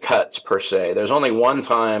has cuts per se. There's only one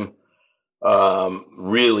time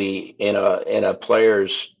really in a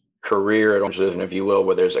player's career at Orange Lutheran, if you will,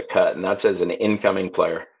 where there's a cut, and that's as an incoming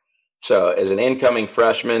player. So as an incoming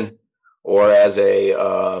freshman or as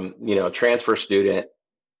a transfer student,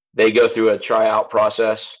 they go through a tryout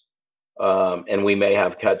process, and we may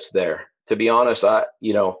have cuts there. To be honest,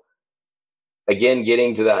 again,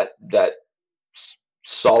 getting to that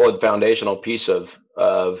solid foundational piece of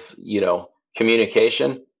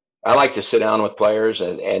communication. I like to sit down with players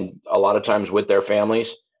and a lot of times with their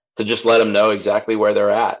families to just let them know exactly where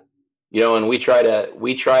they're at. And we try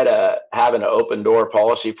to have an open door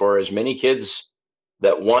policy for as many kids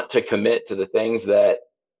that want to commit to the things that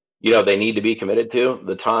they need to be committed to,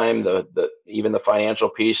 the time, the even the financial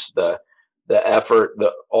piece, the effort,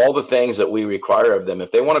 all the things that we require of them.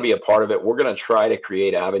 If they want to be a part of it, we're going to try to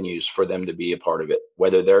create avenues for them to be a part of it,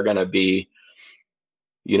 whether they're going to be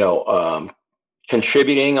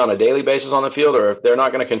contributing on a daily basis on the field, or if they're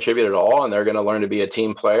not going to contribute at all and they're going to learn to be a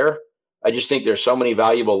team player. I just think there's so many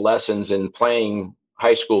valuable lessons in playing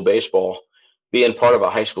high school baseball, being part of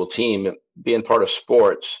a high school team, being part of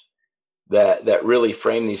sports that really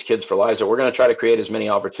frame these kids for lives, that we're going to try to create as many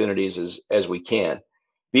opportunities as we can.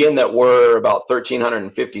 Being that we're about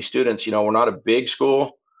 1,350 students, we're not a big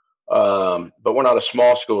school, but we're not a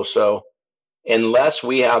small school. So unless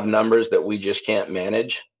we have numbers that we just can't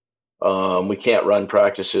manage, we can't run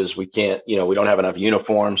practices, we can't, we don't have enough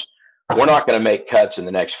uniforms, we're not going to make cuts in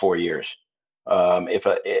the next 4 years. If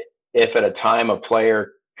at a time a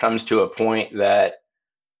player comes to a point that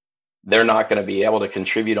they're not going to be able to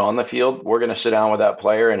contribute on the field, we're going to sit down with that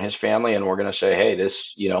player and his family, and we're going to say, hey,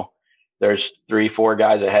 this, there's 3-4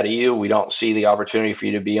 guys ahead of you. We don't see the opportunity for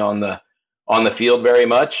you to be on the field very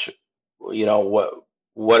much.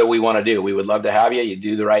 What do we want to do? We would love to have you. You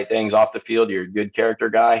do the right things off the field. You're a good character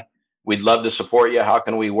guy. We'd love to support you. How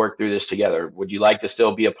can we work through this together? Would you like to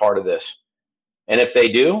still be a part of this? And if they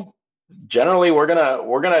do, generally we're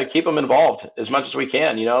gonna keep them involved as much as we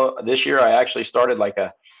can. This year I actually started like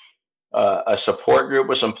a support group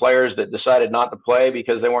with some players that decided not to play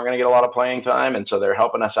because they weren't going to get a lot of playing time, and so they're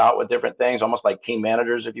helping us out with different things, almost like team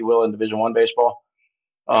managers, if you will, in Division I baseball,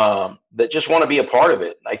 that just want to be a part of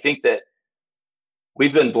it. I think that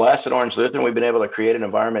we've been blessed at Orange Lutheran. We've been able to create an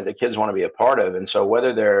environment that kids want to be a part of. And so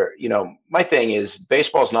whether they're, my thing is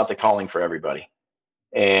baseball is not the calling for everybody.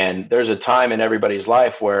 And there's a time in everybody's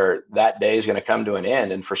life where that day is going to come to an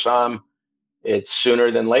end. And for some, it's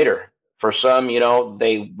sooner than later. For some,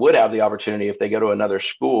 they would have the opportunity if they go to another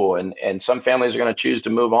school, and some families are going to choose to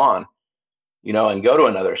move on, and go to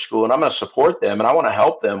another school. And I'm going to support them and I want to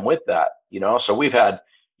help them with that, So we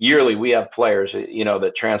have players,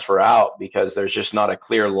 that transfer out because there's just not a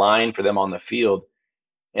clear line for them on the field,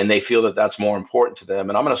 and they feel that that's more important to them.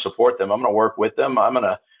 And I'm going to support them. I'm going to work with them. I'm going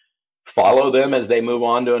to follow them as they move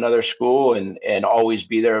on to another school, and always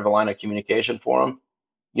be there of a line of communication for them,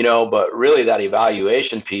 but really that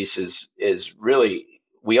evaluation piece is really,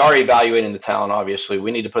 we are evaluating the talent. Obviously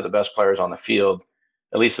we need to put the best players on the field.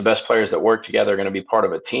 At least the best players that work together are going to be part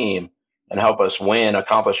of a team and help us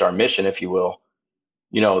accomplish our mission, if you will.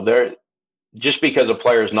 They're just because a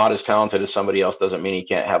player is not as talented as somebody else doesn't mean he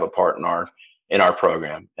can't have a part in our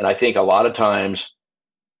program. And I think a lot of times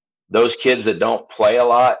those kids that don't play a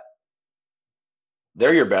lot,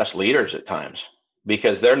 they're your best leaders at times,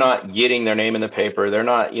 because they're not getting their name in the paper. They're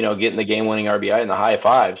not, getting the game-winning RBI and the high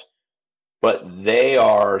fives, but they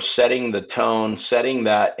are setting the tone, setting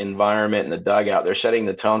that environment in the dugout. They're setting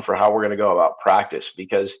the tone for how we're going to go about practice,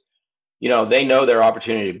 because they know their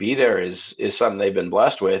opportunity to be there is something they've been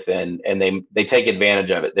blessed with, and they take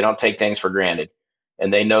advantage of it. They don't take things for granted,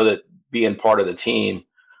 and they know that being part of the team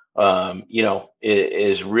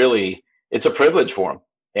is really, it's a privilege for them,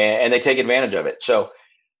 and they take advantage of it. So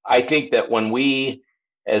I think that when we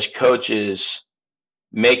as coaches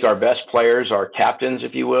make our best players our captains,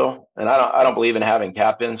 if you will, and I don't believe in having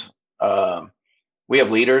captains. Um, we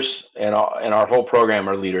have leaders, and our whole program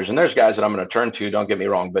are leaders. And there's guys that I'm going to turn to. Don't get me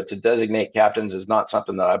wrong, but to designate captains is not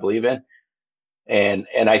something that I believe in. And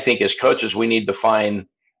I think as coaches, we need to find,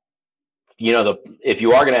 if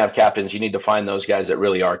you are going to have captains, you need to find those guys that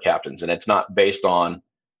really are captains, and it's not based on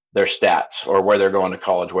their stats or where they're going to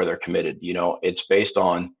college, where they're committed. It's based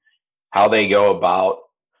on how they go about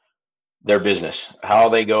their business, how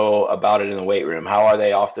they go about it in the weight room, how are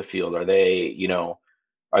they off the field, are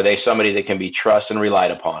they somebody that can be trusted and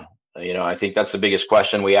relied upon? I think that's the biggest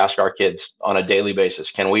question we ask our kids on a daily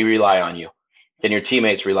basis. Can we rely on you? Can your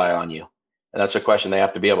teammates rely on you? And that's a question they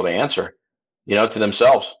have to be able to answer, to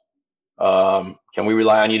themselves. Can we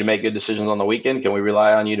rely on you to make good decisions on the weekend? Can we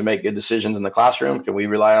rely on you to make good decisions in the classroom? Can we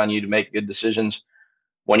rely on you to make good decisions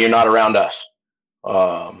when you're not around us?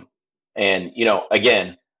 And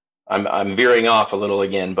again, I'm veering off a little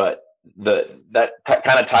again, but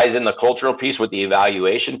kind of ties in the cultural piece with the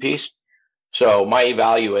evaluation piece. So my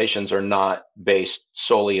evaluations are not based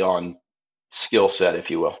solely on skill set, if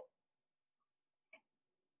you will.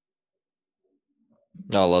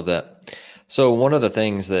 I love that. So one of the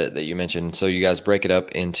things that you mentioned, so you guys break it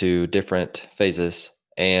up into different phases.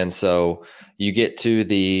 And so you get to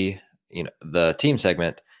the team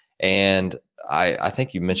segment, and I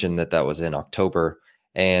think you mentioned that was in October.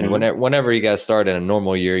 And whenever you guys start in a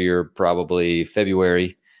normal year, you're probably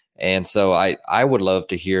February. And so I would love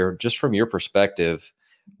to hear, just from your perspective,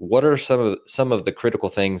 what are some of the critical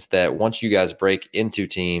things that once you guys break into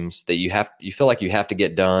teams that you feel like you have to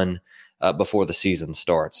get done before the season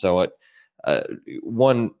starts? So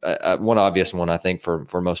one obvious one, I think,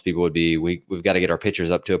 for most people would be we've got to get our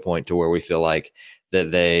pitchers up to a point to where we feel like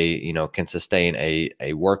that they can sustain a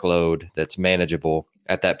workload that's manageable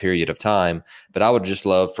at that period of time. But I would just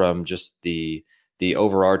love, from just the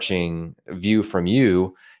overarching view from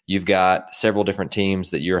you, you've got several different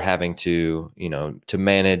teams that you're having to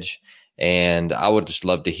manage. And I would just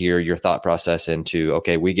love to hear your thought process into,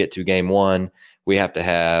 okay, we get to game one, we have to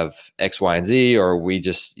have X, Y, and Z, or we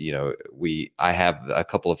just, I have a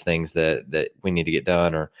couple of things that we need to get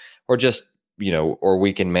done, or just, or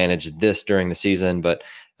we can manage this during the season. But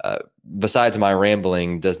besides my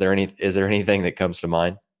rambling, is there anything that comes to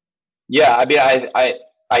mind? Yeah, I mean,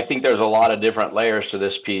 I think there's a lot of different layers to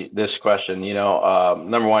this question.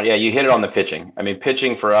 Number one, yeah, you hit it on the pitching. I mean,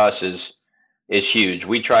 pitching for us is huge.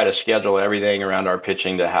 We try to schedule everything around our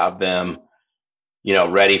pitching to have them,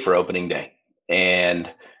 ready for opening day. And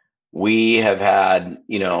we have had,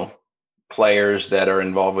 players that are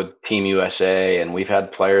involved with Team USA, and we've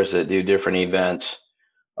had players that do different events.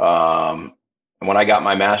 When I got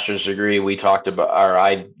my master's degree, we talked about, or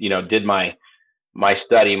I, did my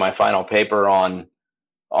study, my final paper on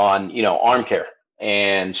arm care.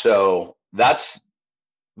 And so that's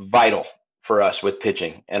vital for us with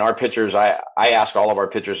pitching. And our pitchers, I ask all of our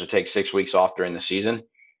pitchers to take 6 weeks off during the season.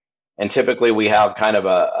 And typically we have kind of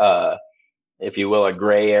a if you will, a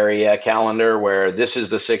gray area calendar where this is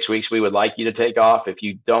the 6 weeks we would like you to take off. If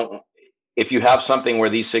you have something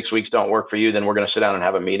where these 6 weeks don't work for you, then we're going to sit down and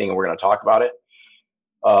have a meeting and we're going to talk about it.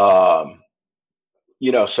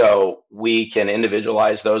 So we can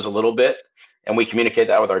individualize those a little bit, and we communicate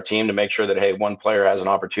that with our team to make sure that, hey, one player has an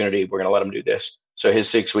opportunity, we're going to let him do this. So his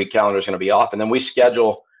 6 week calendar is going to be off. And then we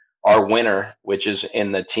schedule our winter, which is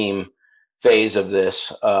in the team phase of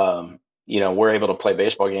this. We're able to play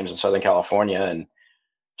baseball games in Southern California. And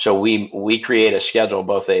so we create a schedule,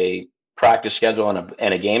 both a practice schedule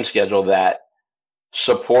and a game schedule that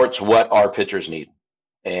supports what our pitchers need.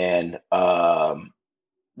 And,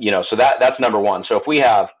 so that's number one. So if we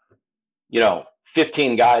have,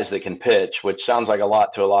 15 guys that can pitch, which sounds like a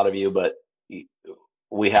lot to a lot of you, but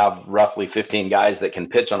we have roughly 15 guys that can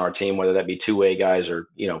pitch on our team, whether that be two-way guys or,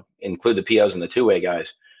 include the POs and the two-way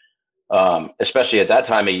guys. Especially at that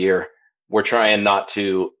time of year, we're trying not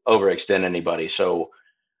to overextend anybody. So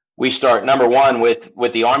we start, number one,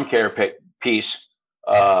 with the arm care piece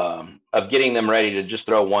of getting them ready to just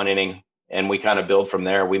throw one inning, and we kind of build from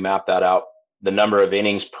there. We map that out. The number of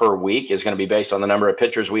innings per week is going to be based on the number of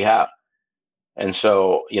pitchers we have. And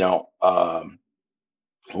so,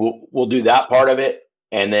 we'll do that part of it.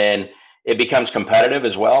 And then it becomes competitive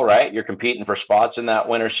as well, right? You're competing for spots in that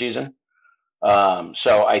winter season.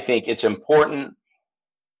 So I think it's important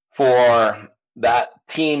for that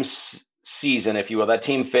team season, if you will, that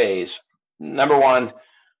team phase. Number one,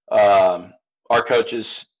 our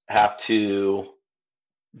coaches have to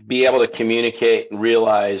be able to communicate and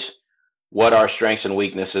realize what our strengths and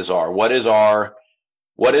weaknesses are. What is our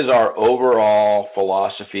overall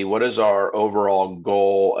philosophy? What is our overall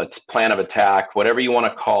goal, a plan of attack, whatever you want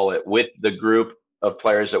to call it, with the group of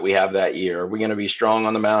players that we have that year? Are we going to be strong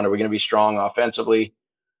on the mound? Are we going to be strong offensively?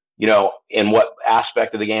 In what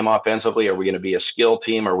aspect of the game offensively? Are we going to be a skill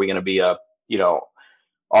team? Are we going to be a,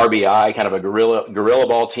 RBI, kind of a gorilla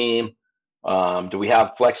ball team? Do we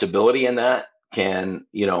have flexibility in that? Can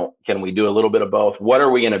we do a little bit of both? What are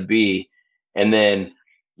we going to be? And then,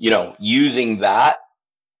 using that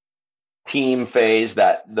team phase,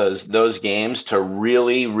 those games to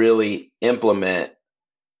really, really implement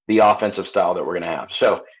the offensive style that we're going to have.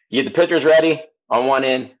 So you get the pitchers ready on one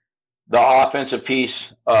end, the offensive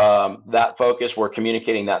piece, that focus, we're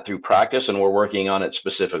communicating that through practice, and we're working on it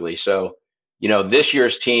specifically. So, this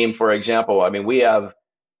year's team, for example, I mean, we have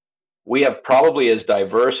probably as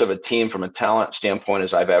diverse of a team from a talent standpoint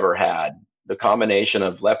as I've ever had. The combination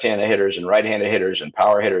of left-handed hitters and right-handed hitters and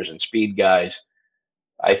power hitters and speed guys.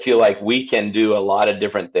 I feel like we can do a lot of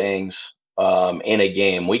different things in a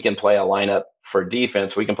game. We can play a lineup for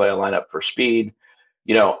defense. We can play a lineup for speed,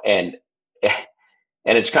 and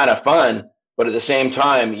it's kind of fun. But at the same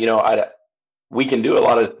time, we can do a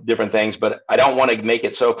lot of different things. But I don't want to make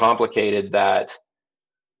it so complicated that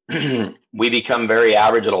we become very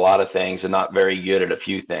average at a lot of things and not very good at a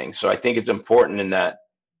few things. So I think it's important in that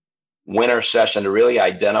winter session to really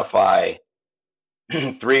identify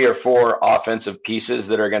 3 or 4 offensive pieces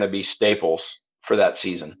that are going to be staples for that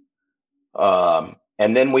season.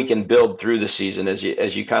 And then we can build through the season as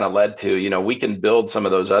you kind of led to, we can build some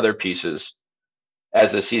of those other pieces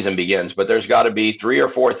as the season begins. But there's got to be 3 or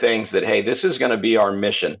 4 things that, hey, this is going to be our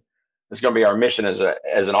mission. This is going to be our mission as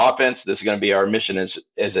an offense. This is going to be our mission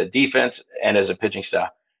as a defense and as a pitching staff.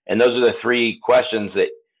 And those are the 3 questions that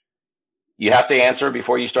you have to answer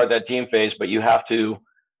before you start that team phase, but you have to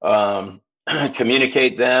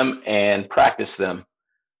communicate them and practice them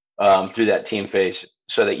through that team phase,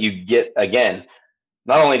 so that you get, again,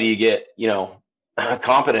 not only do you get,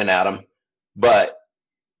 competent at them, but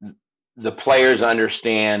the players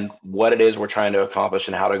understand what it is we're trying to accomplish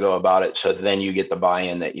and how to go about it. So then you get the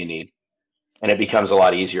buy-in that you need, and it becomes a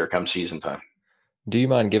lot easier come season time. Do you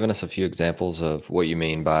mind giving us a few examples of what you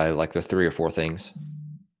mean by like the 3 or 4 things?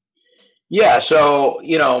 Yeah. So,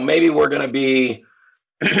 maybe we're going to be,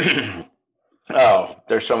 oh,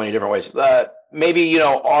 there's so many different ways. Maybe,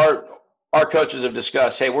 our coaches have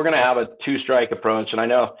discussed, hey, we're going to have a 2-strike approach. And I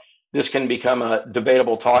know this can become a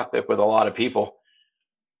debatable topic with a lot of people.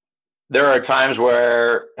 There are times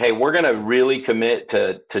where, hey, we're going to really commit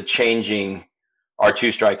to changing our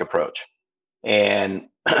 2-strike approach. And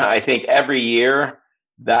I think every year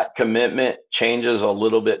that commitment changes a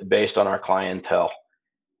little bit based on our clientele,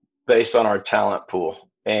 based on our talent pool,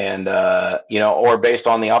 and, or based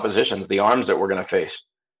on the oppositions, the arms that we're going to face.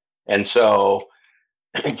 And so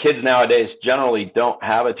kids nowadays generally don't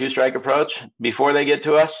have a 2-strike approach before they get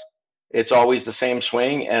to us. It's always the same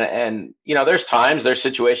swing. And there's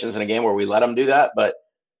situations in a game where we let them do that. But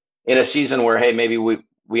in a season where, hey, maybe we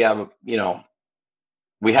have,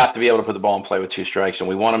 we have to be able to put the ball in play with 2 strikes, and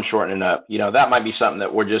we want them shortening up. That might be something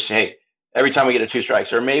that we're just, hey, every time we get a 2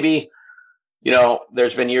 strikes, or maybe,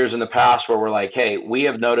 there's been years in the past where we're like, hey, we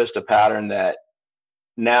have noticed a pattern that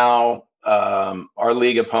now our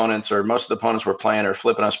league opponents, or most of the opponents we're playing, are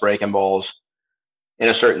flipping us breaking balls in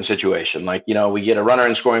a certain situation. Like, we get a runner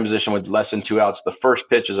in scoring position with less than 2 outs. The first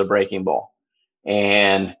pitch is a breaking ball.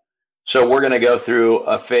 And so we're going to go through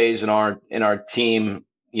a phase in our team,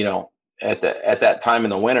 at that time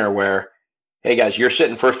in the winter where, hey guys, you're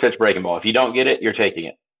sitting first pitch breaking ball. If you don't get it, you're taking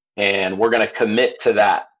it. And we're going to commit to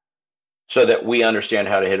that so that we understand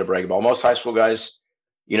how to hit a breaking ball. Most high school guys,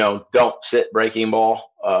 don't sit breaking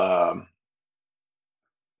ball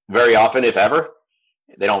very often, if ever.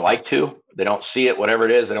 They don't like to. They don't see it, whatever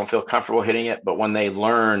it is. They don't feel comfortable hitting it. But when they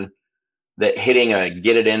learn that hitting a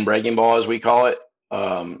get it in breaking ball, as we call it,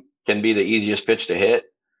 can be the easiest pitch to hit,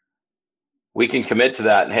 we can commit to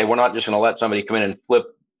that. And hey, we're not just going to let somebody come in and flip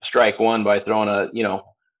strike one by throwing a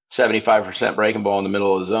 75% breaking ball in the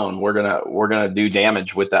middle of the zone. We're gonna do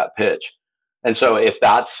damage with that pitch. And so if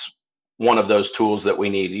that's one of those tools that we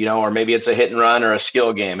need, or maybe it's a hit and run or a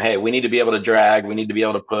skill game. Hey, we need to be able to drag. We need to be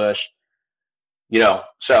able to push.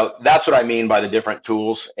 So that's what I mean by the different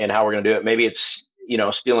tools and how we're going to do it. Maybe it's,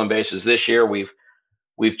 stealing bases. This year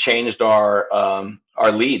we've changed our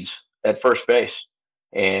leads at first base,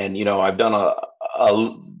 and I've done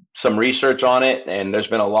some research on it, and there's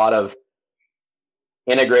been a lot of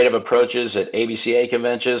integrative approaches at ABCA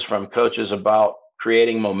conventions from coaches about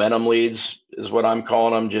creating momentum leads is what I'm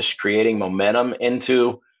calling them, just creating momentum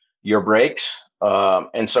into your breaks.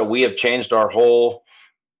 And so we have changed our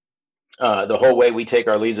the whole way we take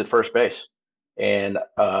our leads at first base. And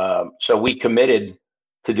so we committed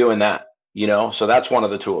to doing that, so that's one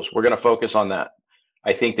of the tools. We're going to focus on that.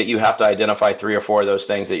 I think that you have to identify 3 or 4 of those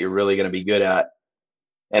things that you're really going to be good at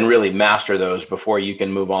and really master those before you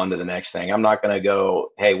can move on to the next thing. I'm not going to go,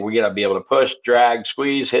 hey, we're going to be able to push, drag,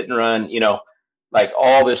 squeeze, hit and run, like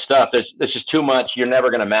all this stuff. There's just too much. You're never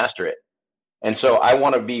going to master it. And so I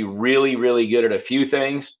want to be really, really good at a few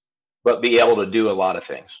things, but be able to do a lot of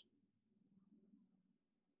things.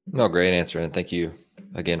 No, great answer. And thank you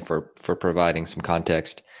again for providing some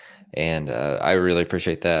context. And I really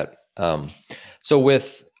appreciate that. So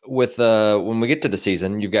with when we get to the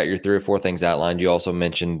season, you've got your 3 or 4 things outlined. You also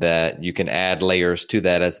mentioned that you can add layers to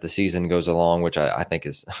that as the season goes along, which I think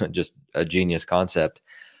is just a genius concept.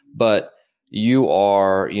 But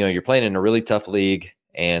you're playing in a really tough league,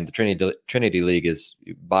 and the Trinity League is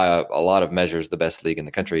by a lot of measures the best league in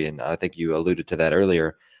the country. And I think you alluded to that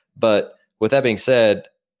earlier. But with that being said,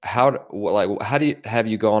 how have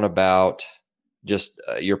you gone about just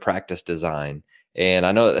your practice design? And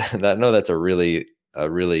I know that's a really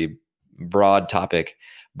broad topic,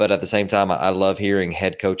 but at the same time, I love hearing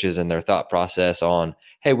head coaches and their thought process on,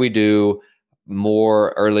 hey, we do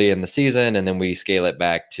more early in the season and then we scale it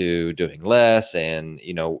back to doing less. And,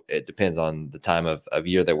 it depends on the time of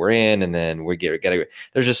year that we're in. And then we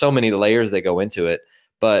there's just so many layers that go into it.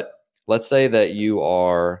 But let's say that you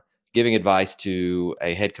are giving advice to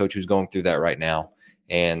a head coach who's going through that right now.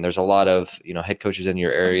 And there's a lot of, head coaches in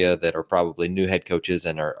your area that are probably new head coaches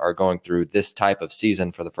and are going through this type of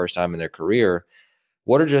season for the first time in their career.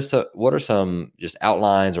 What are some just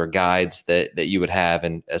outlines or guides that you would have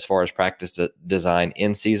in as far as practice design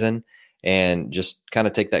in season, and just kind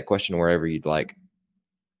of take that question wherever you'd like?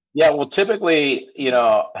 Yeah, well, typically,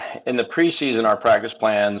 in the preseason, our practice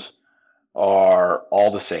plans are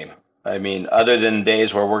all the same. I mean, other than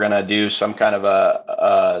days where we're going to do some kind of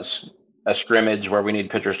a scrimmage where we need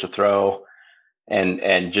pitchers to throw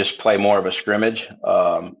and just play more of a scrimmage.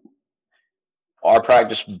 Our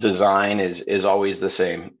practice design is always the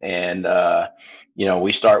same. And,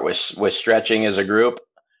 we start with stretching as a group.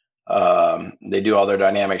 They do all their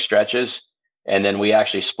dynamic stretches, and then we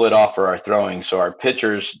actually split off for our throwing. So our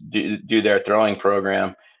pitchers do their throwing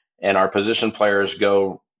program, and our position players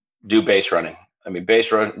go do base running. I mean,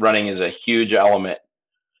 running is a huge element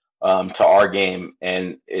to our game,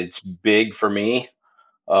 and it's big for me.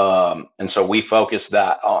 And so we focus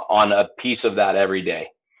that on a piece of that every day,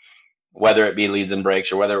 whether it be leads and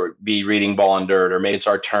breaks or whether it be reading ball and dirt, or maybe it's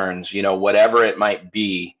our turns, whatever it might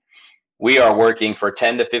be. We are working for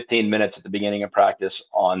 10 to 15 minutes at the beginning of practice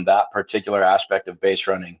on that particular aspect of base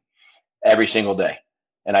running every single day.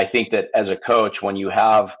 And I think that as a coach, when you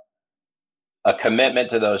have a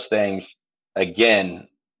commitment to those things, again,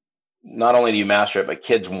 not only do you master it, but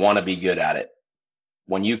kids want to be good at it.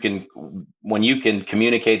 When you can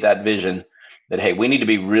communicate that vision that, hey, we need to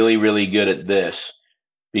be really, really good at this,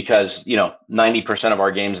 because 90% of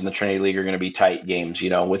our games in the Trinity League are going to be tight games,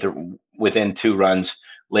 within 2 runs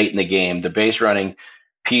late in the game. The base running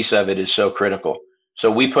piece of it is so critical. So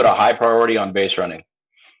we put a high priority on base running.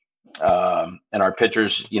 And our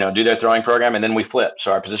pitchers, do their throwing program, and then we flip.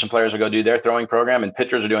 So our position players will go do their throwing program, and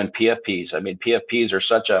pitchers are doing PFPs. I mean, PFPs are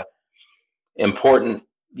such a important,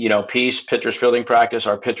 piece. Pitchers fielding practice.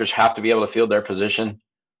 Our pitchers have to be able to field their position.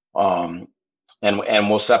 And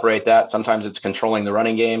we'll separate that. Sometimes it's controlling the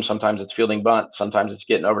running game. Sometimes it's fielding bunt. Sometimes it's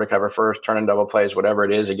getting over to cover first, turning double plays, whatever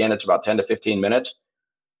it is. Again, it's about 10 to 15 minutes.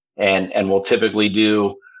 And we'll typically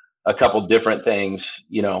do a couple different things,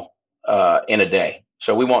 in a day.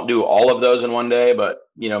 So we won't do all of those in one day, but,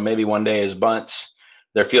 maybe one day is bunts.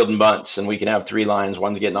 They're fielding bunts, and we can have 3 lines.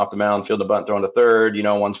 One's getting off the mound, fielding a bunt, throwing to third.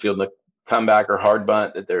 One's fielding a comeback or hard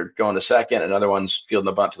bunt that they're going to second. Another one's fielding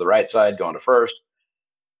a bunt to the right side, going to first.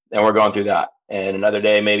 And we're going through that. And another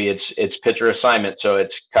day, maybe it's pitcher assignment. So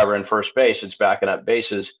it's covering first base. It's backing up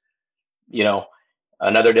bases.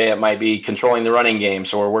 Another day it might be controlling the running game.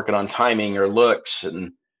 So we're working on timing or looks.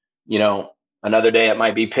 And, another day it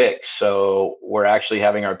might be picks. So we're actually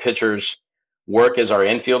having our pitchers work as our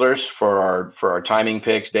infielders for our timing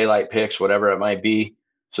picks, daylight picks, whatever it might be.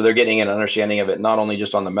 So they're getting an understanding of it, not only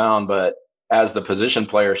just on the mound, but as the position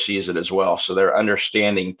player sees it as well. So they're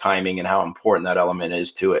understanding timing and how important that element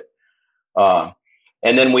is to it.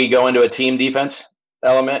 And then we go into a team defense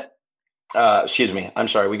element.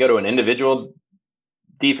 We go to an individual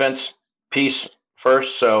defense piece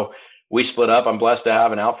first. So we split up. I'm blessed to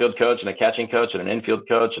have an outfield coach and a catching coach and an infield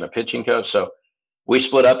coach and a pitching coach. So we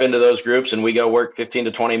split up into those groups and we go work 15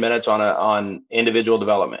 to 20 minutes on individual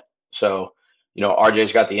development. So,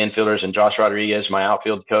 RJ's got the infielders, and Josh Rodriguez, my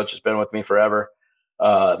outfield coach, has been with me forever.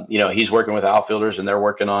 He's working with outfielders, and they're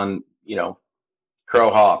working on,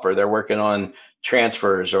 crow hop, or they're working on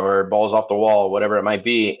transfers or balls off the wall, whatever it might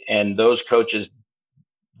be. And those coaches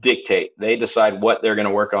dictate, they decide what they're going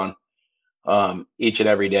to work on each and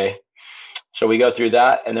every day. So we go through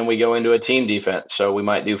that, and then we go into a team defense. So we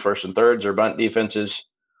might do first and thirds or bunt defenses.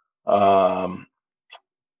 Whatever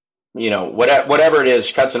it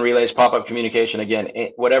is, cuts and relays, pop-up communication, again,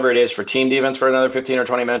 whatever it is for team defense for another 15 or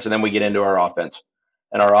 20 minutes, and then we get into our offense.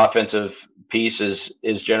 And our offensive piece is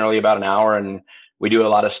generally about an hour, and we do a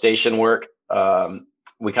lot of station work.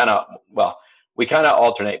 We kind of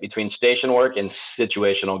alternate between station work and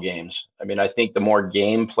situational games. I mean, I think the more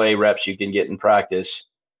gameplay reps you can get in practice,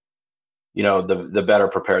 the better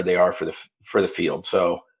prepared they are for the field.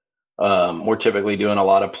 So we're typically doing a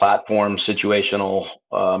lot of platform situational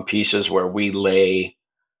pieces where we lay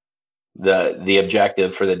the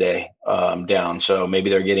objective for the day down. So maybe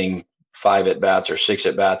they're getting 5 at bats or 6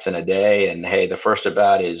 at bats in a day, and hey, the first at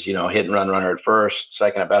bat is hit and run, runner at first.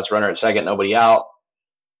 Second at bat's runner at second, nobody out.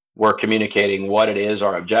 We're communicating what it is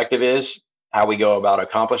our objective is, how we go about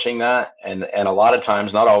accomplishing that, and a lot of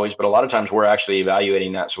times, not always, but a lot of times we're actually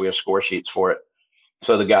evaluating that, so we have score sheets for it,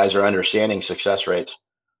 so the guys are understanding success rates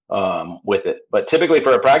with it. But typically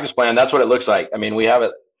for a practice plan, that's what it looks like. I mean, we have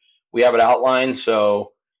it outlined,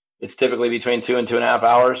 so it's typically between 2 and 2.5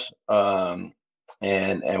 hours.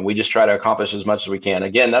 And we just try to accomplish as much as we can.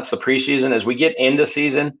 Again, that's the preseason. As we get into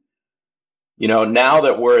season, now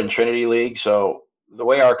that we're in Trinity League, so the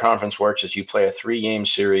way our conference works is you play a 3-game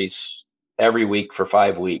series every week for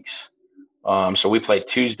 5 weeks. So we play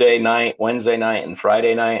Tuesday night, Wednesday night, and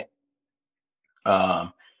Friday night.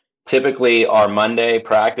 Typically our Monday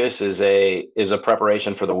practice is a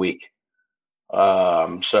preparation for the week.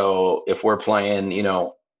 So if we're playing,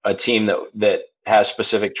 a team that has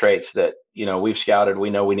specific traits that, we've scouted, we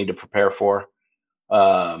know we need to prepare for,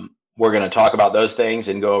 we're going to talk about those things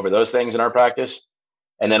and go over those things in our practice.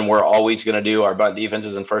 And then we're always going to do our bunt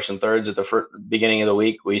defenses and first and thirds at the beginning of the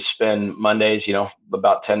week. We spend Mondays,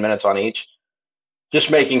 about 10 minutes on each,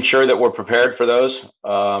 just making sure that we're prepared for those.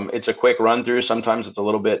 It's a quick run through. Sometimes it's a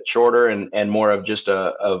little bit shorter and more of just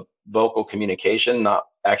a vocal communication, not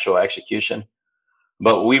actual execution.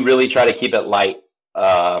 But we really try to keep it light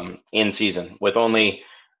in season, with only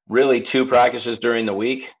really 2 practices during the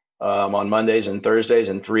week, on Mondays and Thursdays,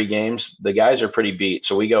 and 3 games. The guys are pretty beat,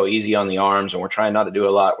 so we go easy on the arms, and we're trying not to do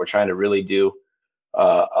a lot. We're trying to really do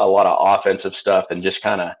a lot of offensive stuff and just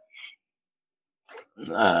kind of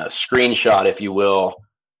screenshot, if you will,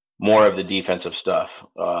 more of the defensive stuff.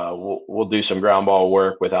 We'll do some ground ball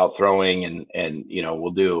work without throwing, and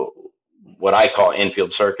we'll do what I call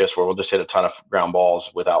infield circus, where we'll just hit a ton of ground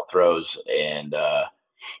balls without throws, and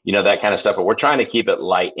that kind of stuff. But we're trying to keep it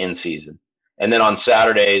light in season. And then on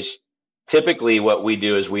Saturdays, typically what we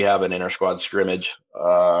do is we have an inter-squad scrimmage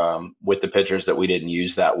with the pitchers that we didn't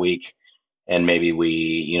use that week. And maybe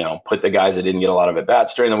we, put the guys that didn't get a lot of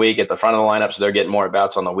at-bats during the week at the front of the lineup, so they're getting more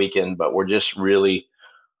at-bats on the weekend. But we're just really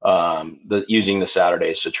using the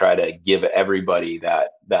Saturdays to try to give everybody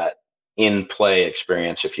that in-play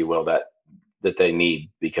experience, if you will, that they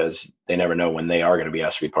need, because they never know when they are going to be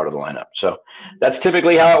asked to be part of the lineup. So that's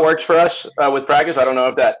typically how it works for us with practice. I don't know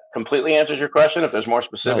if that completely answers your question. If there's more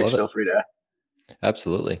specifics, feel free to ask.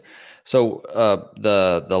 Absolutely. So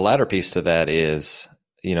the latter piece to that is,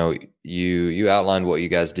 you outlined what you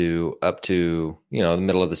guys do up to, the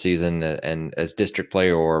middle of the season, and as district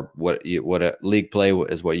play, or what a league play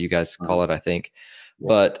is what you guys call it, I think. Yeah.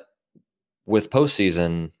 But with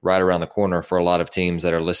postseason right around the corner for a lot of teams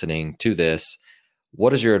that are listening to this,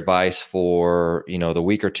 what is your advice for, the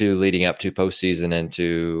week or 2 leading up to postseason, and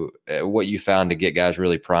to what you found to get guys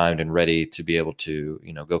really primed and ready to be able to,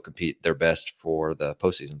 go compete their best for the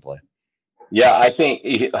postseason play? Yeah, I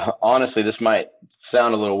think, honestly, this might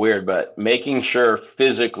sound a little weird, but making sure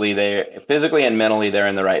physically and mentally they're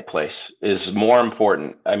in the right place is more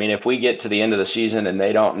important. I mean, if we get to the end of the season and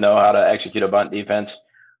they don't know how to execute a bunt defense,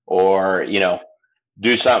 or,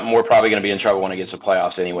 do something, we're probably going to be in trouble when it gets to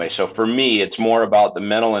playoffs anyway. So for me, it's more about the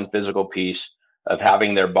mental and physical piece of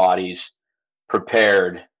having their bodies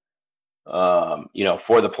prepared, for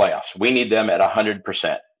the playoffs. We need them at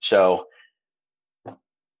 100%. So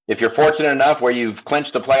if you're fortunate enough where you've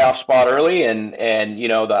clinched a playoff spot early, and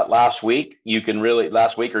that last week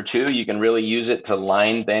or 2, you can really use it to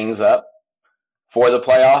line things up for the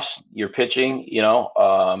playoffs. You're pitching,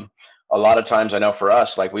 a lot of times, I know for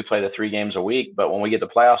us, like, we play the 3 games a week, but when we get to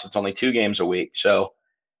playoffs, it's only 2 games a week. So,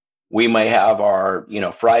 we may have our,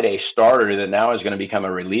 Friday starter that now is going to become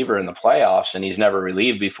a reliever in the playoffs, and he's never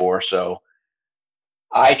relieved before. So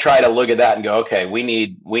I try to look at that and go, okay, we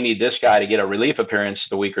need this guy to get a relief appearance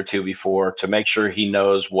the week or two before to make sure he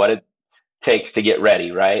knows what it takes to get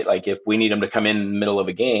ready, right? Like if we need him to come in the middle of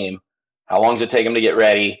a game, how long does it take him to get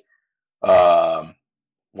ready? Um,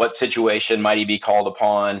 what situation might he be called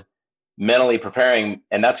upon? Mentally preparing,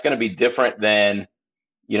 and that's going to be different than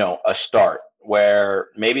a start where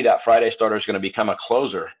maybe that Friday starter is going to become a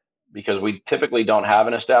closer because we typically don't have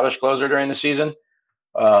an established closer during the season.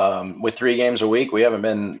 With 3 games a week, we haven't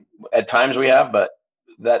been, at times we have, but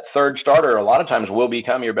that third starter a lot of times will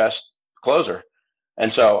become your best closer.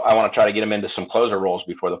 And so I want to try to get him into some closer roles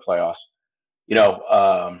before the playoffs. You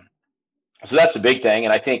know, so that's a big thing.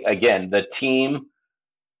 And I think, again, the team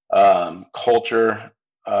culture,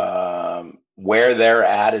 where they're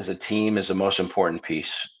at as a team is the most important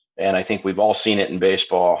piece. And I think we've all seen it in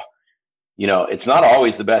baseball. It's not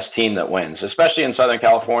always the best team that wins, especially in Southern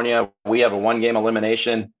California. We have a 1-game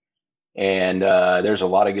elimination, and there's a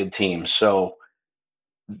lot of good teams. So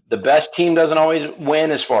the best team doesn't always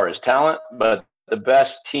win as far as talent, but the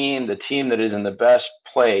best team, the team that is in the best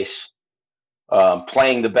place,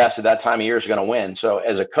 playing the best at that time of year is going to win. So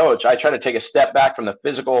as a coach, I try to take a step back from the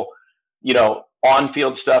physical,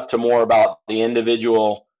 on-field stuff to more about the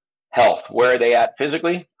individual health. Where are they at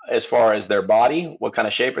physically as far as their body? What kind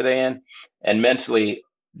of shape are they in? And mentally,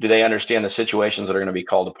 do they understand the situations that are going to be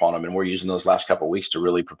called upon them? And we're using those last couple of weeks to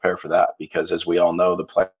really prepare for that, because as we all know, the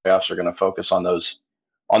playoffs are going to focus on those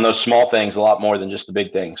small things a lot more than just the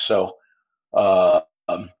big things. So,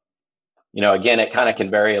 again, it kind of can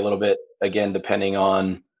vary a little bit, again, depending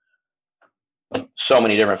on so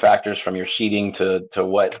many different factors, from your seeding to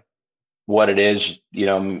what it is.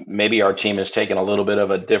 Maybe our team has taken a little bit of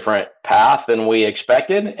a different path than we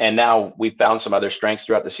expected, and now we've found some other strengths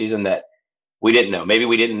throughout the season that we didn't know. Maybe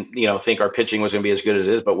we didn't, think our pitching was going to be as good as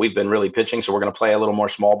it is, but we've been really pitching, so we're going to play a little more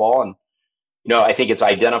small ball. And I think it's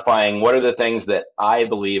identifying what are the things that I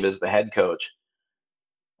believe as the head coach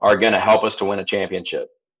are going to help us to win a championship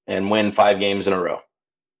and win 5 games in a row.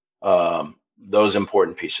 Those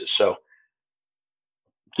important pieces. So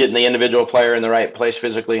getting the individual player in the right place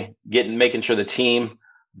physically, making sure the team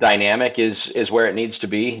dynamic is where it needs to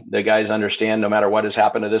be. The guys understand no matter what has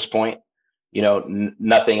happened to this point,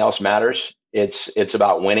 nothing else matters. It's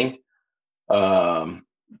about winning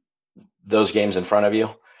those games in front of you,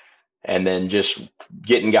 and then just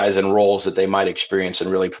getting guys in roles that they might experience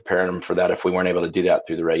and really preparing them for that if we weren't able to do that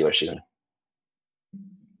through the regular season.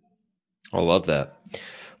 I love that.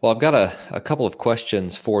 Well, I've got a couple of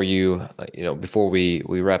questions for you, before we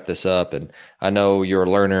wrap this up. And I know you're a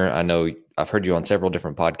learner. I know I've heard you on several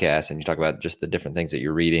different podcasts, and you talk about just the different things that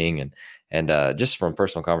you're reading, and just from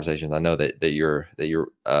personal conversations, I know that you're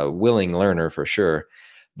a willing learner for sure.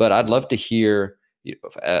 But I'd love to hear,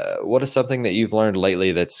 what is something that you've learned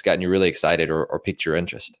lately that's gotten you really excited or piqued your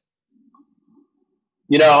interest?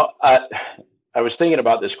 I was thinking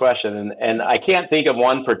about this question, and I can't think of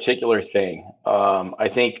one particular thing. I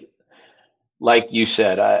think, like you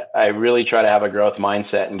said, I really try to have a growth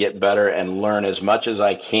mindset and get better and learn as much as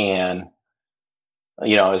I can,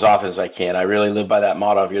 as often as I can. I really live by that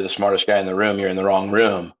motto: if you're the smartest guy in the room, you're in the wrong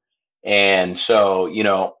room. And so,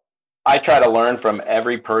 I try to learn from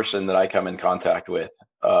every person that I come in contact with,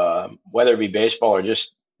 whether it be baseball or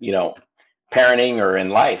just, parenting or in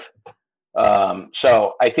life.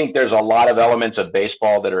 So I think there's a lot of elements of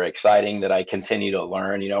baseball that are exciting that I continue to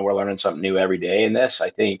learn. We're learning something new every day in this. I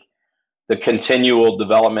think the continual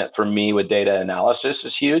development for me with data analysis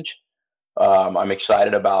is huge. I'm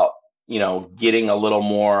excited about, getting a little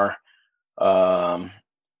more,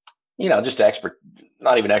 just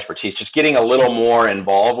not even expertise, just getting a little more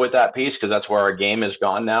involved with that piece, because that's where our game has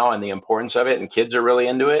gone now and the importance of it, and kids are really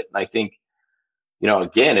into it. And I think,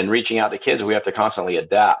 again, in reaching out to kids, we have to constantly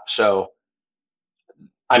adapt. So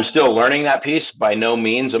I'm still learning that piece. By no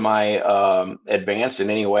means am I advanced in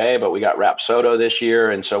any way, but we got Rapsodo this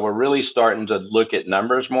year, and so we're really starting to look at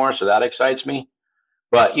numbers more. So that excites me.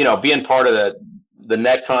 But being part of the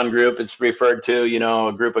Necton group, it's referred to,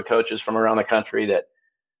 a group of coaches from around the country that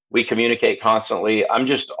we communicate constantly. I'm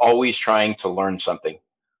just always trying to learn something,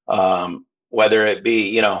 whether it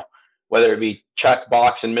be Chuck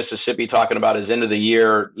Box in Mississippi talking about his end of the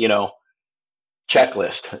year,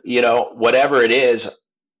 checklist, whatever it is,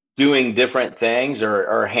 doing different things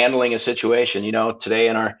or handling a situation.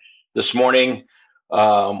 Today this morning,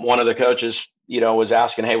 one of the coaches, was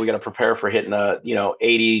asking, hey, we got to prepare for hitting a,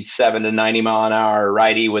 87 to 90 mile an hour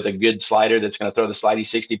righty with a good slider that's going to throw the slidey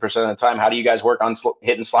 60% of the time. How do you guys work on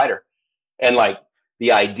hitting slider? And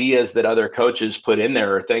the ideas that other coaches put in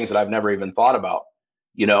there are things that I've never even thought about,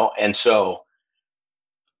 and so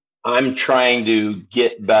I'm trying to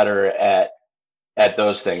get better at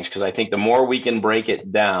those things, because I think the more we can break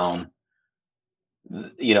it down,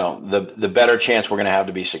 the better chance we're going to have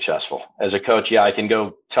to be successful as a coach. Yeah, I can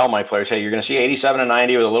go tell my players, hey, you're going to see 87 and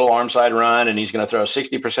 90 with a little arm side run, and he's going to throw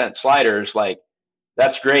 60% sliders. Like,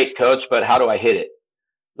 that's great, coach, but how do I hit it?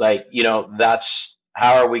 Like, that's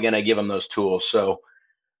how are we going to give them those tools? So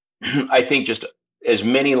I think just as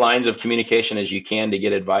many lines of communication as you can to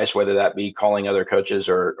get advice, whether that be calling other coaches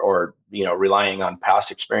or relying on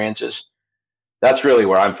past experiences. That's really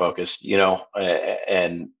where I'm focused,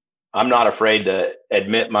 and I'm not afraid to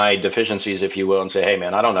admit my deficiencies, if you will, and say, hey,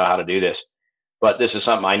 man, I don't know how to do this, but this is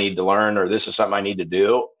something I need to learn, or this is something I need to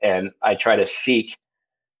do. And I try to seek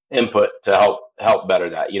input to help better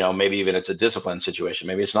that. Maybe even it's a discipline situation.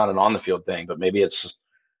 Maybe it's not an on the field thing, but maybe it's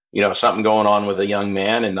something going on with a young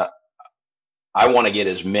man, and I want to get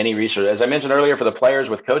as many resources as I mentioned earlier for the players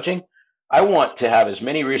with coaching. I want to have as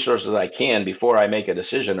many resources as I can before I make a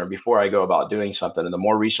decision or before I go about doing something. And the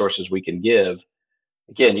more resources we can give,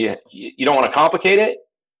 again, you don't want to complicate it,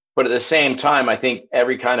 but at the same time, I think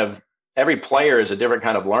every player is a different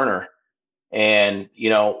kind of learner, and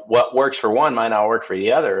what works for one might not work for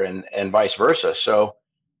the other, and vice versa. So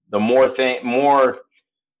the more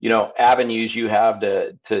avenues you have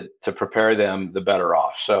to prepare them, the better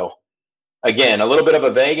off. So again, a little bit of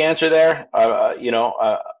a vague answer there.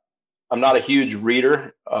 I'm not a huge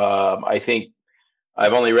reader. I think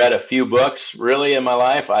I've only read a few books really in my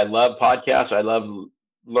life. I love podcasts. I love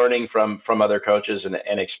learning from other coaches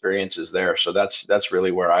and experiences there. So that's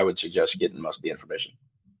really where I would suggest getting most of the information.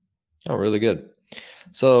 Oh, really good.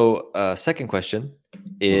 So second question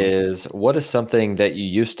is, what is something that you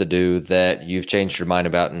used to do that you've changed your mind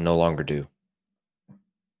about and no longer do?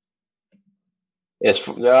 I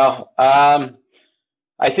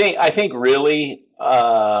think really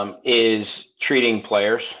is treating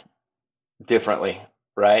players differently,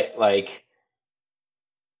 right? Like,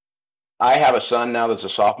 I have a son now that's a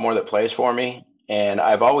sophomore that plays for me, and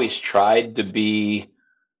I've always tried to be,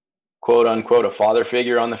 quote unquote, a father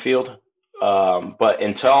figure on the field. But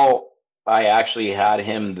until I actually had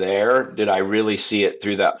him there, did I really see it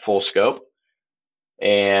through that full scope.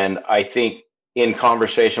 And I think in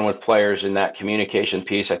conversation with players in that communication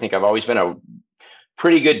piece, I think I've always been a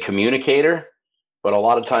pretty good communicator, but a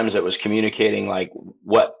lot of times it was communicating like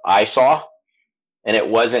what I saw, and it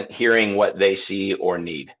wasn't hearing what they see or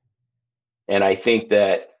need. And I think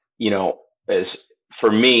that, as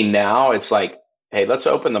for me now, it's like, hey, let's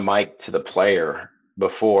open the mic to the player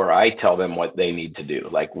before I tell them what they need to do.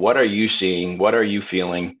 Like, what are you seeing? What are you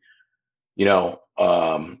feeling?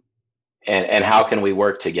 And how can we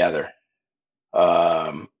work together?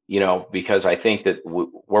 Because I think that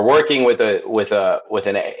we're working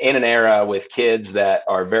in an era with kids that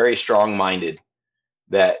are very strong-minded,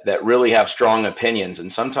 that really have strong opinions,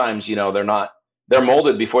 and sometimes they're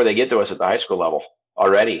molded before they get to us at the high school level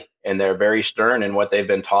already, and they're very stern in what they've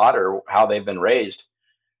been taught or how they've been raised.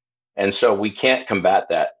 And so we can't combat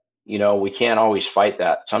that. We can't always fight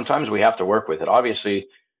that. Sometimes we have to work with it. Obviously,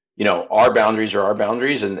 our boundaries are our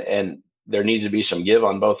boundaries, and there needs to be some give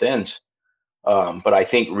on both ends. But I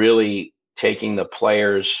think really taking the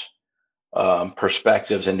players'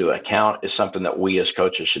 perspectives into account is something that we as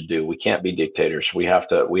coaches should do. We can't be dictators. We have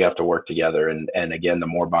to work together. And again, the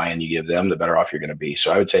more buy-in you give them, the better off you're going to be.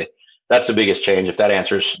 So I would say that's the biggest change, if that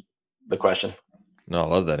answers the question. No, I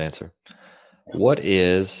love that answer. What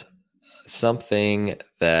is something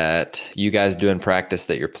that you guys do in practice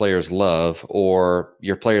that your players love, or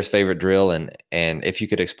your players' favorite drill? And if you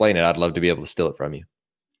could explain it, I'd love to be able to steal it from you.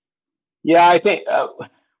 Yeah, I think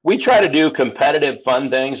we try to do competitive, fun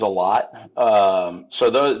things a lot. So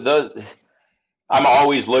those I'm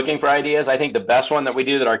always looking for ideas. I think the best one that we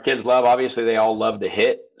do that our kids love, obviously they all love to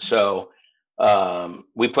hit. So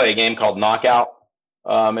we play a game called Knockout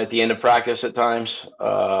at the end of practice at times.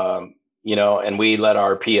 And we let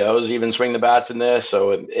our POs even swing the bats in this.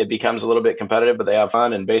 So it becomes a little bit competitive, but they have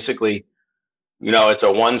fun. And basically, it's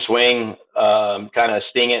a one swing, kind of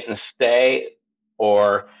sting it and stay,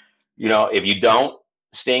 or, if you don't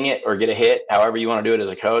sting it or get a hit, however you want to do it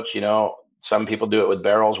as a coach. Some people do it with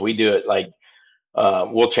barrels. We do it like,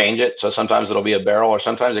 we'll change it. So sometimes it'll be a barrel, or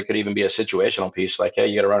sometimes it could even be a situational piece. Like, hey,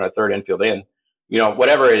 you got to run a third infield in,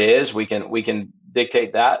 whatever it is, we can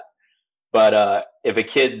dictate that. But if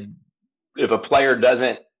a player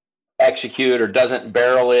doesn't execute or doesn't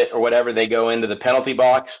barrel it or whatever, they go into the penalty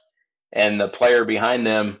box, and the player behind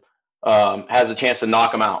them has a chance to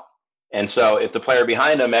knock them out. And so if the player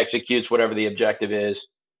behind them executes whatever the objective is,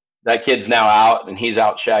 that kid's now out and he's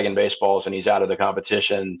out shagging baseballs and he's out of the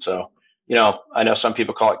competition. So, I know some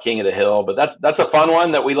people call it King of the Hill, but that's a fun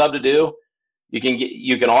one that we love to do.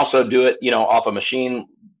 You can also do it, off a machine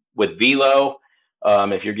with velo.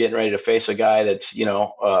 If you're getting ready to face a guy that's,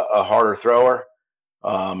 a harder thrower,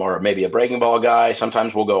 or maybe a breaking ball guy.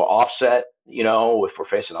 Sometimes we'll go offset, if we're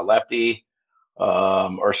facing a lefty,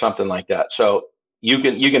 or something like that. So you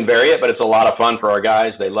can vary it, but it's a lot of fun for our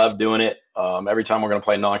guys. They love doing it. Every time we're going to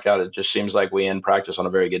play knockout, it just seems like we end practice on a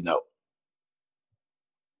very good note.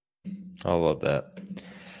 I love that.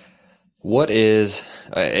 What is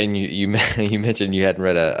and you you mentioned you hadn't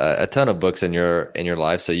read a ton of books in your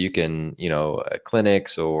life, so you can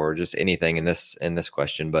clinics or just anything in this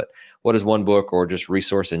question. But what is one book or just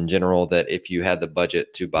resource in general that if you had the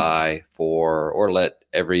budget to buy for or let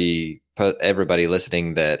everybody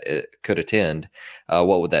listening that could attend,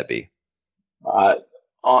 what would that be?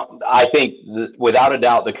 I think without a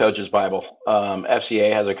doubt the Coach's Bible.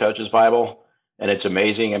 FCA has a Coach's Bible, and it's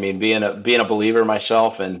amazing. I mean, being a believer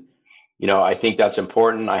myself, and I think that's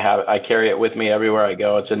important. I carry it with me everywhere I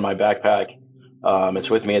go. It's in my backpack.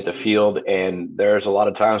 It's with me at the field, and there's a lot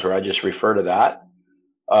of times where I just refer to that.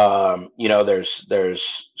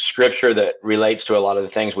 There's scripture that relates to a lot of the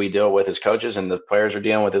things we deal with as coaches, and the players are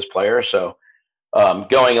dealing with as players. So,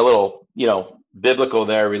 going a little, biblical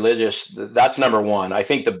there, religious, that's number one. I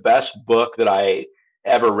think the best book that I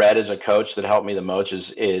ever read as a coach that helped me the most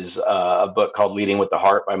is a book called Leading with the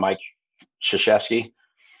Heart by Mike Krzyzewski.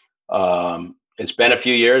 It's been a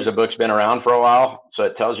few years. The book's been around for a while, so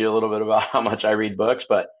it tells you a little bit about how much I read books,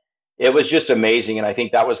 but it was just amazing. And I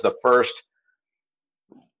think that was the first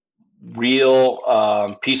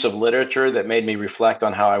real piece of literature that made me reflect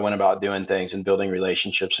on how I went about doing things and building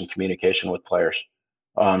relationships and communication with players.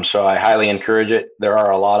 So I highly encourage it. There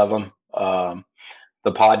are a lot of them.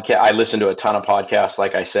 The podcast, I listen to a ton of podcasts.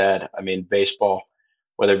 Like I said, I mean, baseball,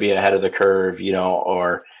 whether it be Ahead of the Curve,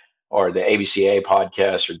 or the ABCA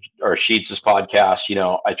podcast or Sheets'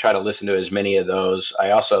 podcast, I try to listen to as many of those.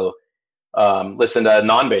 I also listen to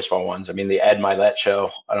non-baseball ones. I mean, the Ed Milet show.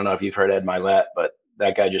 I don't know if you've heard Ed Milet, but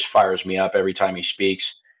that guy just fires me up every time he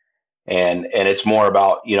speaks. And it's more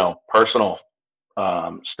about, personal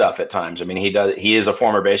stuff at times. I mean, he is a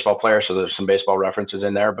former baseball player, so there's some baseball references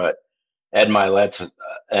in there, but Ed Milet's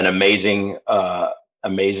an amazing,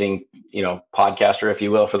 podcaster, if you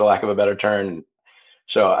will, for the lack of a better term.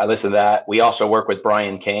 So I listen to that. We also work with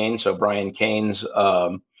Brian Kane. So Brian Kane's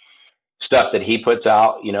stuff that he puts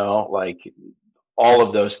out, like all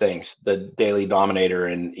of those things, the Daily Dominator,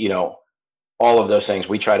 and all of those things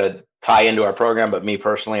we try to tie into our program. But me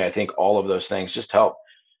personally, I think all of those things just help,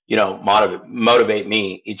 motivate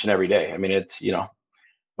me each and every day. I mean, it's,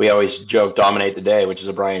 we always joke dominate the day, which is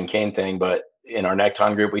a Brian Kane thing, but in our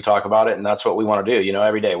Necton group, we talk about it, and that's what we want to do,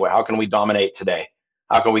 every day. Well, how can we dominate today?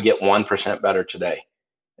 How can we get 1% better today?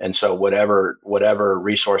 And so whatever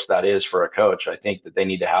resource that is for a coach, I think that they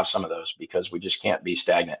need to have some of those, because we just can't be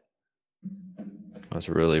stagnant. That's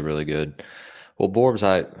really, really good. Well, Borbs,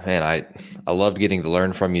 I loved getting to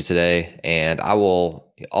learn from you today, and I'll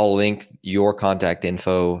link your contact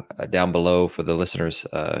info down below for the listeners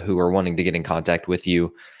who are wanting to get in contact with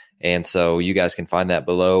you. And so you guys can find that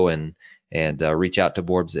below and reach out to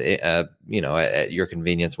Borbs, at your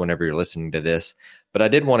convenience whenever you're listening to this. But I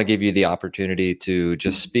did want to give you the opportunity to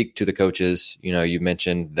just speak to the coaches. You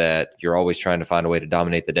mentioned that you're always trying to find a way to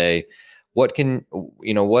dominate the day. What,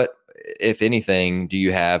 if anything, do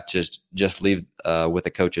you have just leave with the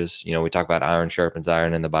coaches? We talk about iron sharpens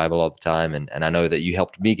iron in the Bible all the time. And I know that you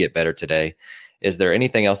helped me get better today. Is there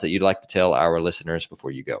anything else that you'd like to tell our listeners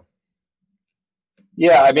before you go?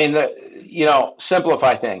 Yeah, I mean,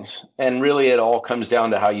 simplify things. And really it all comes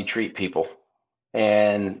down to how you treat people.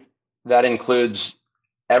 And that includes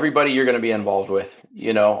everybody you're going to be involved with,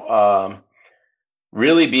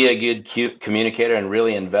 really be a good communicator and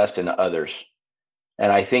really invest in others.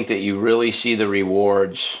 And I think that you really see the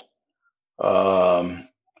rewards in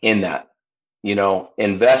that.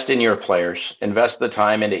 Invest in your players, invest the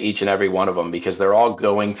time into each and every one of them, because they're all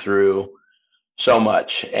going through so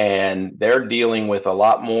much, and they're dealing with a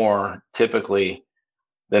lot more typically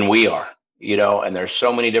than we are, and there's so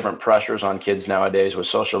many different pressures on kids nowadays with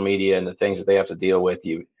social media and the things that they have to deal with.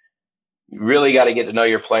 You really got to get to know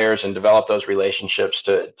your players and develop those relationships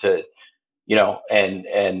to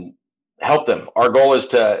and help them. Our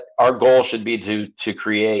goal should be to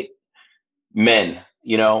create men,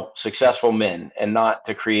 successful men, and not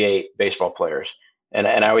to create baseball players. And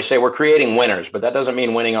I always say we're creating winners, but that doesn't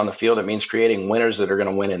mean winning on the field. It means creating winners that are going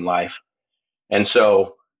to win in life. And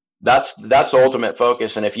so that's the ultimate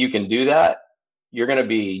focus. And if you can do that, you're going to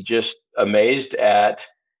be just amazed at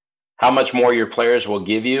how much more your players will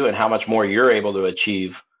give you and how much more you're able to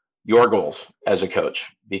achieve your goals as a coach,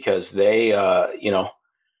 because they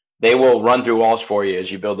will run through walls for you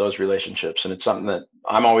as you build those relationships. And it's something that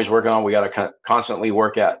I'm always working on. We got to constantly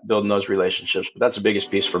work at building those relationships, but that's the biggest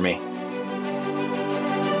piece for me.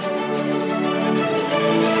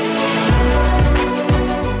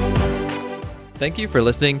 Thank you for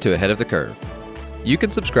listening to Ahead of the Curve. You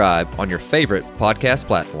can subscribe on your favorite podcast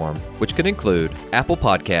platform, which could include Apple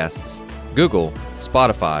Podcasts, Google,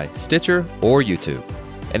 Spotify, Stitcher, or YouTube.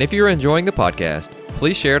 And if you're enjoying the podcast,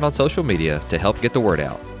 please share it on social media to help get the word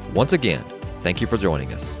out. Once again, thank you for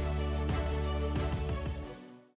joining us.